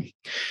monogamy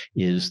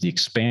is the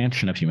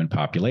expansion of human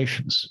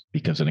populations,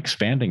 because an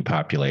expanding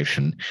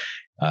population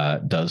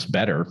does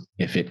better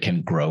if it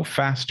can grow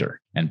faster.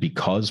 And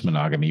because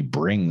monogamy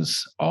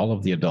brings all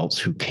of the adults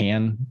who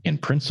can, in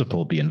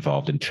principle, be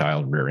involved in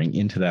child rearing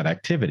into that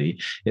activity,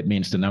 it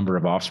means the number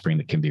of offspring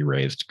that can be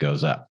raised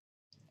goes up.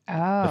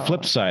 Oh. The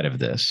flip side of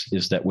this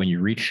is that when you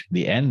reach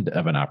the end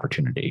of an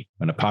opportunity,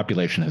 when a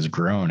population has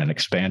grown and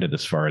expanded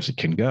as far as it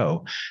can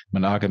go,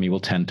 monogamy will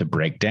tend to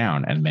break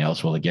down, and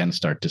males will again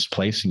start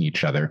displacing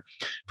each other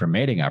for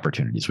mating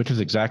opportunities, which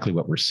is exactly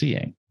what we're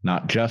seeing,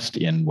 not just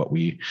in what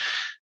we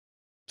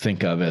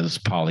think of as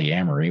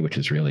polyamory, which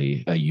is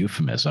really a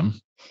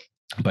euphemism,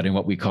 but in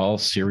what we call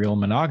serial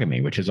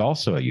monogamy, which is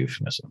also a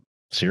euphemism.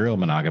 Serial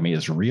monogamy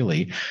is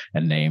really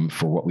a name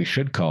for what we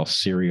should call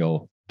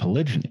serial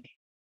polygyny.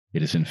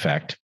 It is, in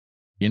fact,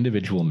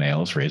 individual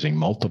males raising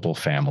multiple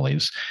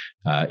families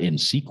in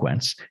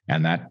sequence,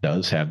 and that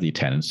does have the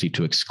tendency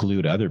to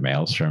exclude other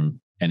males from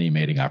any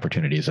mating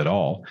opportunities at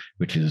all,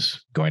 which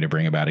is going to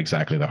bring about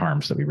exactly the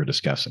harms that we were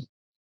discussing.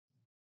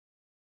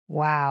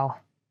 Wow,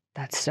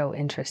 that's so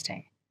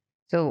interesting.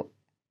 So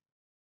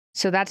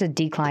that's a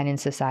decline in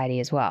society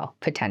as well,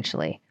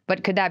 potentially.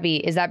 But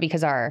is that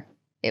because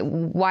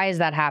why is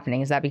that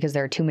happening? Is that because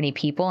there are too many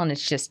people and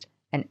it's just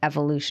an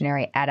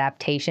evolutionary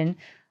adaptation?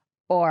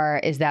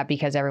 Or is that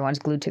because everyone's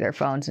glued to their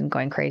phones and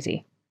going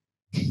crazy?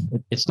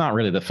 It's not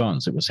really the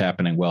phones. It was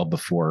happening well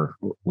before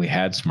we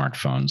had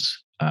smartphones.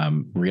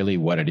 Really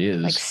what it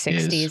is. Like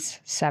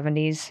 60s,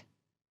 70s.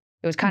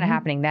 It was kind of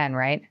happening then,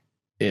 right?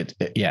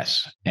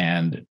 Yes.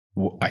 And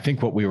I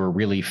think what we were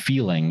really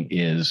feeling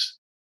is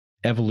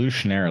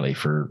evolutionarily,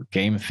 for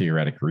game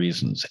theoretic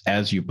reasons,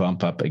 as you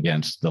bump up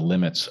against the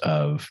limits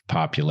of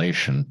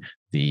population,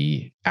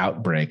 the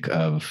outbreak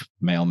of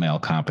male-male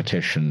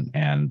competition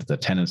and the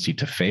tendency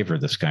to favor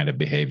this kind of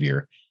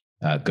behavior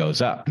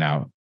goes up.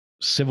 Now,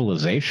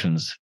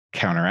 civilizations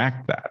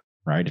counteract that,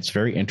 right? It's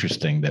very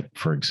interesting that,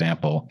 for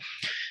example,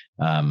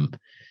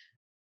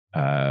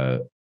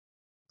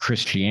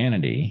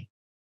 Christianity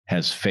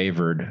has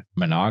favored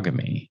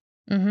monogamy.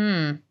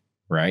 Mm-hmm.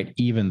 Right?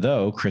 Even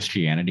though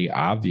Christianity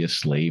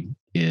obviously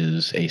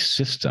is a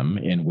system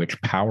in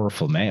which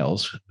powerful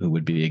males, who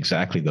would be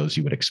exactly those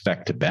you would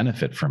expect to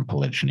benefit from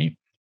polygyny,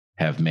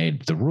 have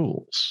made the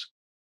rules.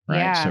 Right.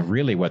 Yeah. So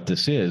really what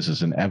this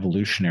is an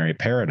evolutionary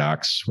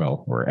paradox.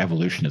 Well, or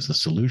evolution is the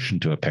solution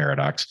to a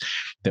paradox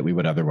that we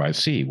would otherwise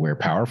see, where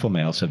powerful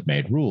males have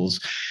made rules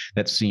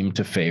that seem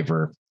to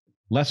favor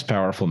less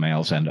powerful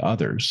males and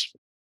others.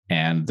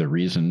 And the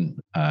reason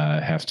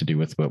has to do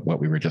with what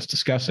we were just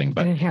discussing.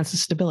 But it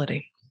enhances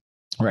stability.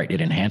 Right.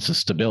 It enhances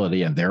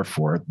stability. And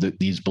therefore,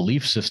 these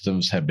belief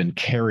systems have been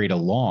carried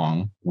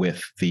along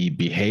with the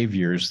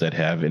behaviors that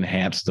have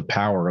enhanced the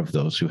power of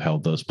those who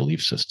held those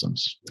belief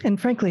systems.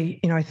 And frankly,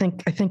 I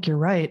think you're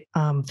right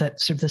that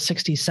sort of the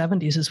 60s,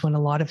 70s is when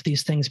a lot of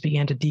these things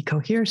began to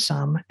decohere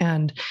some.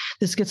 And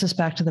this gets us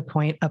back to the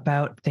point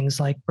about things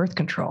like birth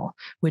control,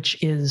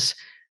 which is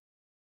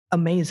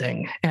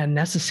amazing and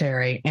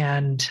necessary.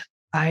 And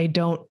I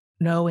don't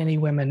know any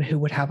women who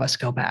would have us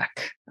go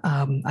back.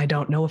 I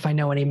don't know if I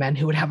know any men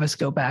who would have us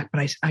go back,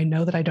 but I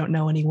know that I don't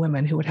know any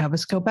women who would have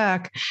us go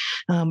back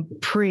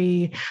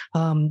widely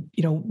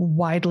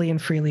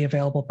and freely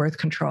available birth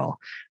control.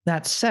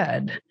 That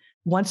said,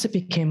 once it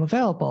became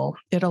available,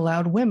 it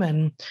allowed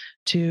women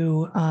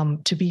to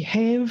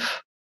behave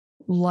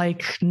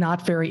like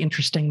not very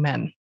interesting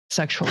men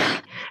sexually,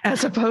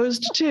 as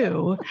opposed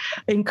to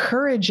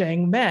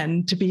encouraging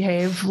men to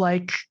behave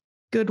like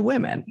good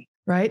women.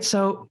 Right.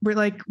 So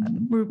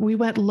we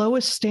went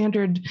lowest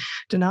standard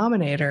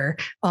denominator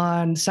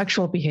on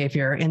sexual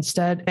behavior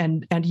instead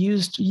and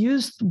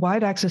used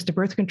wide access to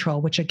birth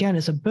control, which again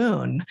is a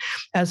boon,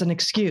 as an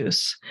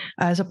excuse,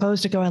 as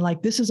opposed to going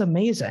like, this is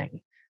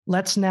amazing.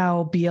 Let's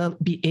now be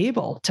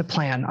able to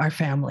plan our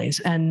families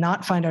and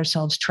not find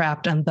ourselves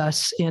trapped and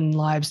thus in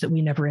lives that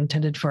we never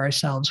intended for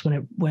ourselves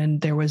when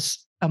there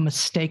was a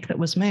mistake that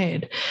was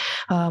made.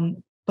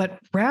 But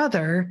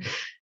rather,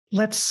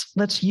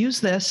 let's use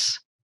this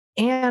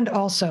and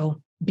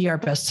also be our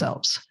best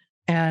selves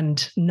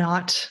and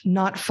not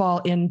fall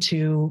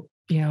into,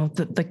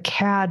 the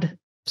CAD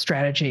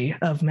strategy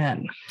of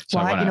men. So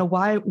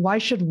why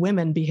should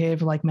women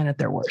behave like men at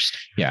their worst?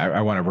 Yeah,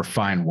 I want to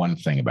refine one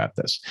thing about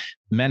this.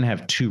 Men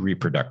have two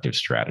reproductive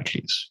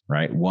strategies,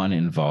 right? One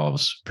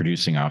involves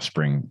producing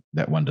offspring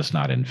that one does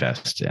not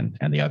invest in,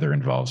 and the other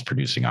involves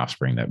producing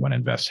offspring that one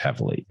invests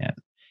heavily in.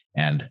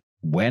 And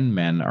when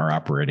men are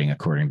operating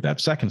according to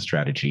that second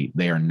strategy,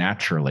 they are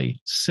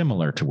naturally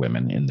similar to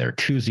women in their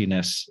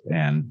choosiness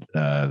and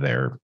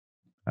their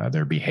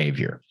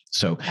behavior.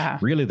 So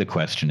really the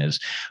question is,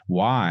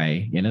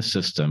 why in a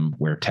system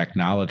where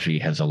technology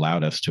has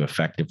allowed us to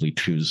effectively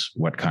choose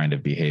what kind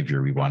of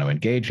behavior we want to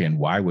engage in,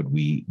 why would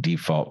we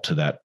default to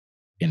that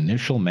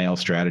initial male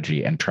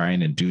strategy and try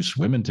and induce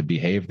women to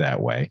behave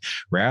that way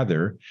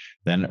rather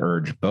than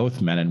urge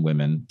both men and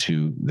women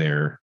to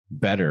their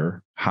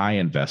better high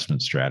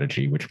investment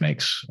strategy, which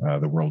makes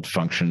the world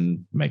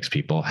function, makes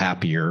people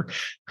happier,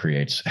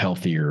 creates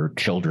healthier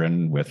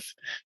children with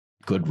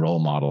good role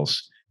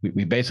models.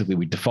 We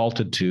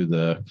defaulted to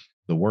the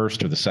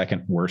worst or the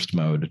second worst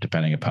mode,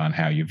 depending upon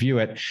how you view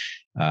it.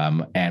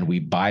 And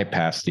we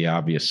bypassed the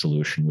obvious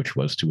solution, which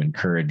was to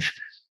encourage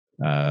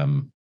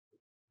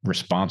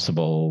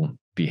responsible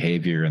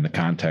behavior in the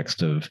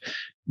context of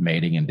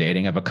mating and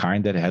dating of a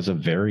kind that has a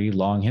very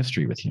long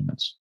history with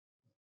humans.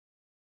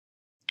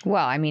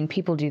 Well, I mean,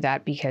 people do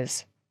that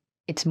because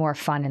it's more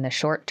fun in the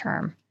short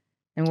term,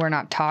 and we're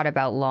not taught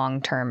about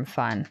long-term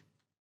fun.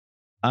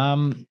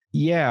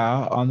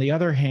 Yeah. On the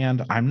other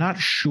hand, I'm not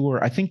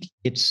sure. I think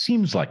it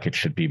seems like it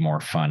should be more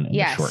fun in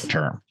the short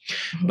term,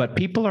 but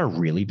people are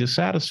really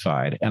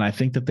dissatisfied. And I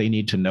think that they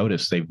need to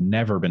notice they've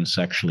never been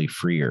sexually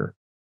freer,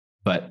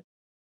 but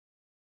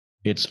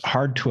it's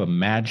hard to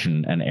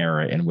imagine an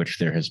era in which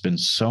there has been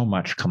so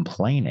much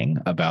complaining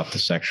about the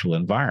sexual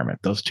environment.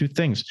 Those two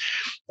things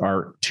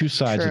are two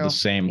sides of the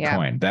same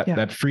coin.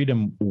 That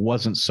freedom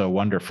wasn't so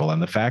wonderful.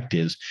 And the fact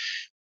is,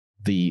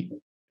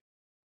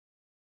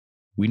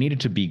 we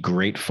needed to be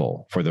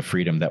grateful for the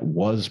freedom that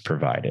was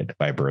provided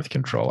by birth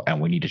control,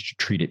 and we needed to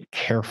treat it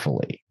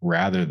carefully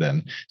rather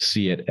than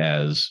see it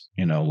as,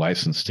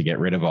 license to get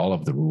rid of all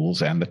of the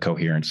rules and the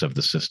coherence of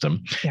the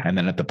system. Yeah. And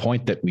then at the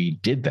point that we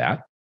did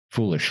that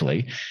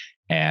foolishly,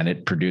 and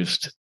it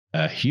produced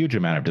a huge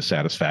amount of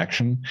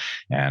dissatisfaction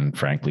and,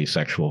 frankly,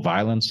 sexual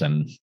violence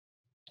and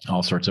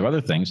all sorts of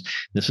other things,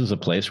 this is a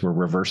place where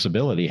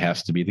reversibility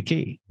has to be the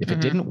key. If it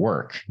didn't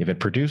work, if it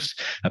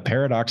produced a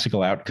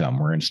paradoxical outcome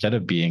where instead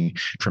of being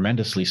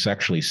tremendously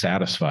sexually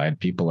satisfied,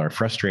 people are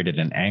frustrated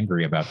and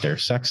angry about their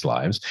sex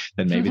lives,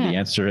 then maybe the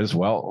answer is,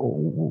 well,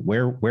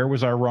 where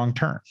was our wrong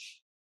turn?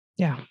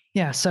 Yeah.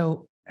 Yeah.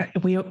 So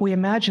we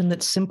imagine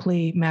that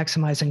simply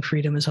maximizing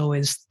freedom is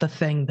always the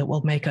thing that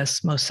will make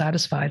us most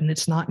satisfied, and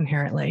it's not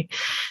inherently.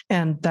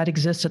 And that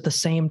exists at the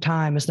same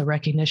time as the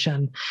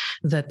recognition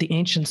that the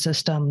ancient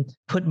system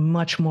put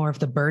much more of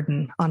the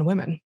burden on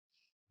women,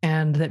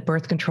 and that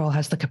birth control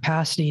has the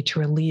capacity to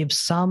relieve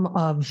some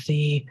of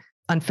the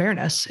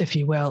unfairness, if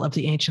you will, of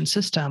the ancient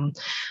system,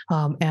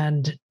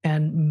 and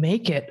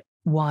make it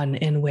one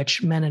in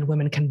which men and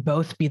women can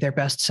both be their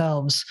best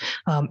selves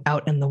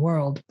out in the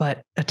world.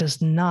 But it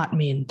does not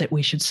mean that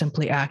we should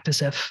simply act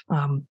as if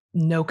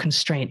no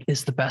constraint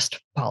is the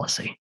best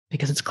policy,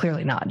 because it's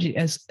clearly not.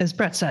 As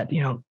Bret said,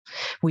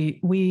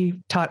 we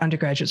taught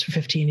undergraduates for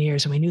 15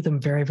 years and we knew them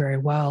very, very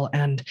well.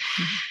 And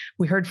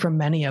we heard from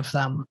many of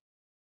them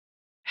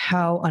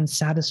how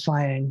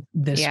unsatisfying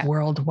this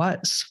world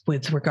was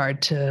with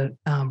regard to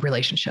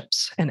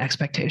relationships and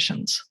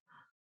expectations.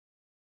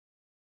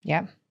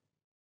 Yeah.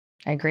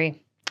 I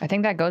agree. I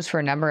think that goes for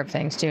a number of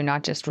things too,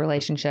 not just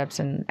relationships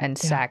and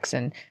sex.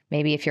 And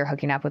maybe if you're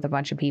hooking up with a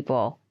bunch of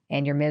people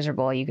and you're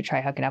miserable, you could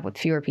try hooking up with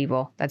fewer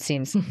people. That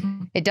seems,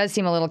 it does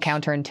seem a little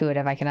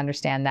counterintuitive. I can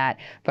understand that.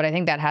 But I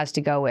think that has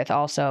to go with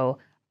also,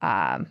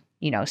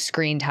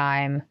 screen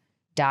time,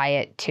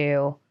 diet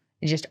too,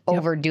 just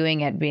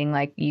overdoing it, being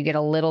like, you get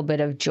a little bit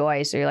of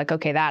joy. So you're like,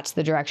 okay, that's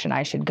the direction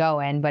I should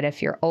go in. But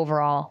if you're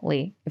overall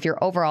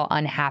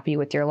unhappy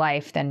with your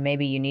life, then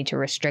maybe you need to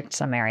restrict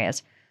some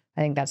areas.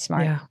 I think that's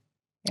smart. Yeah.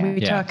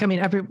 We talk,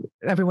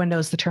 everyone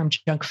knows the term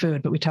junk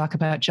food, but we talk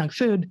about junk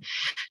food,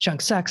 junk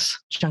sex,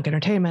 junk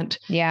entertainment.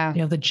 Yeah.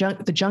 The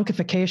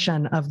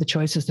junkification of the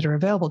choices that are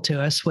available to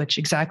us, which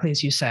exactly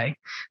as you say,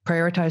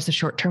 prioritize the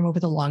short term over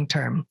the long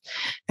term.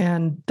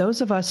 And those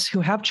of us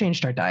who have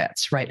changed our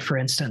diets, right, for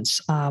instance,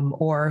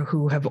 or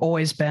who have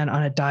always been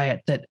on a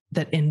diet that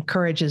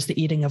encourages the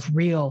eating of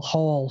real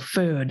whole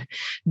food,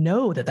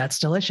 know that that's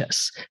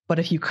delicious. But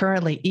if you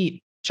currently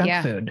eat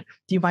junk food,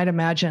 you might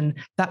imagine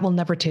that will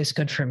never taste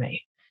good for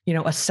me.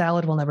 A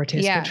salad will never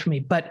taste good for me,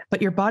 but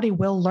your body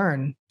will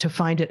learn to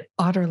find it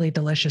utterly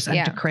delicious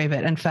and to crave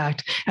it. In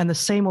fact, and the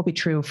same will be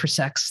true for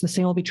sex. The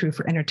same will be true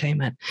for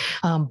entertainment,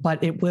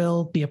 but it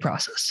will be a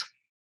process.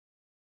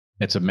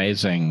 It's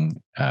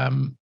amazing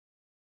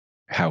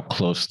how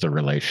close the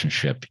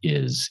relationship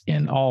is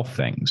in all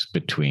things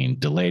between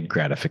delayed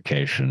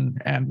gratification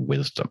and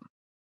wisdom.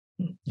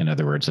 In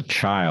other words, a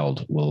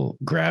child will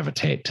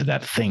gravitate to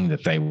that thing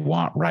that they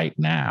want right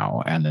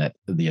now, and that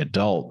the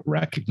adult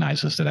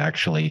recognizes that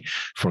actually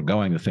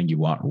foregoing the thing you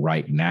want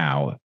right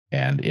now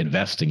and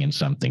investing in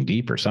something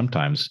deeper,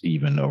 sometimes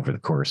even over the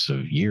course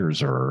of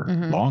years or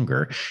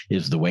longer,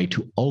 is the way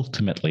to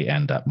ultimately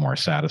end up more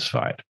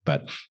satisfied.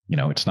 But,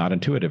 it's not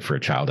intuitive for a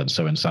child. And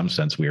so in some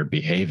sense, we are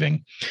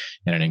behaving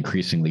in an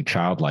increasingly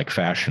childlike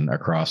fashion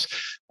across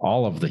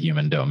all of the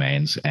human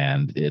domains,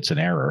 and it's an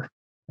error.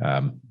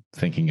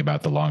 Thinking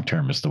about the long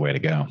term is the way to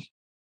go.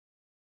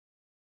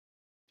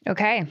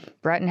 Okay,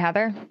 Bret and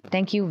Heather,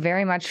 thank you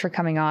very much for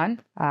coming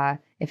on.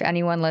 If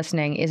anyone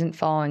listening isn't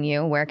following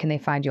you, where can they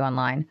find you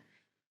online?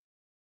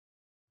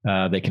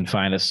 They can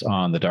find us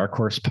on the Dark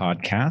Horse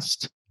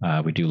podcast.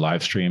 We do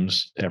live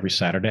streams every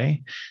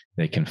Saturday.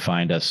 They can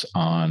find us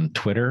on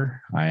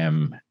Twitter. I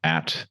am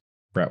at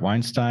Bret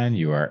Weinstein.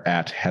 You are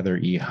at Heather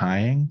E.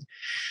 Hying.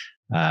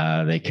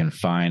 They can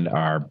find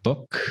our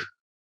book.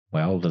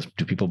 Well,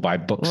 do people buy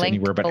books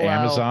anywhere but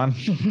Amazon?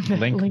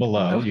 Link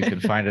below. You can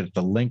find it at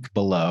the link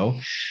below.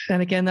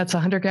 And again, that's A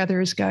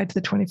Hunter-Gatherer's Guide to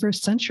the 21st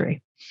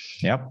Century.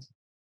 Yep.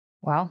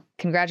 Well,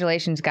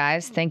 congratulations,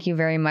 guys. Thank you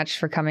very much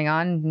for coming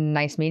on.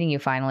 Nice meeting you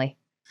finally.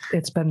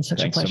 It's been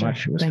such a pleasure. Thanks so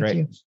much. It was great.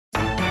 Thank you.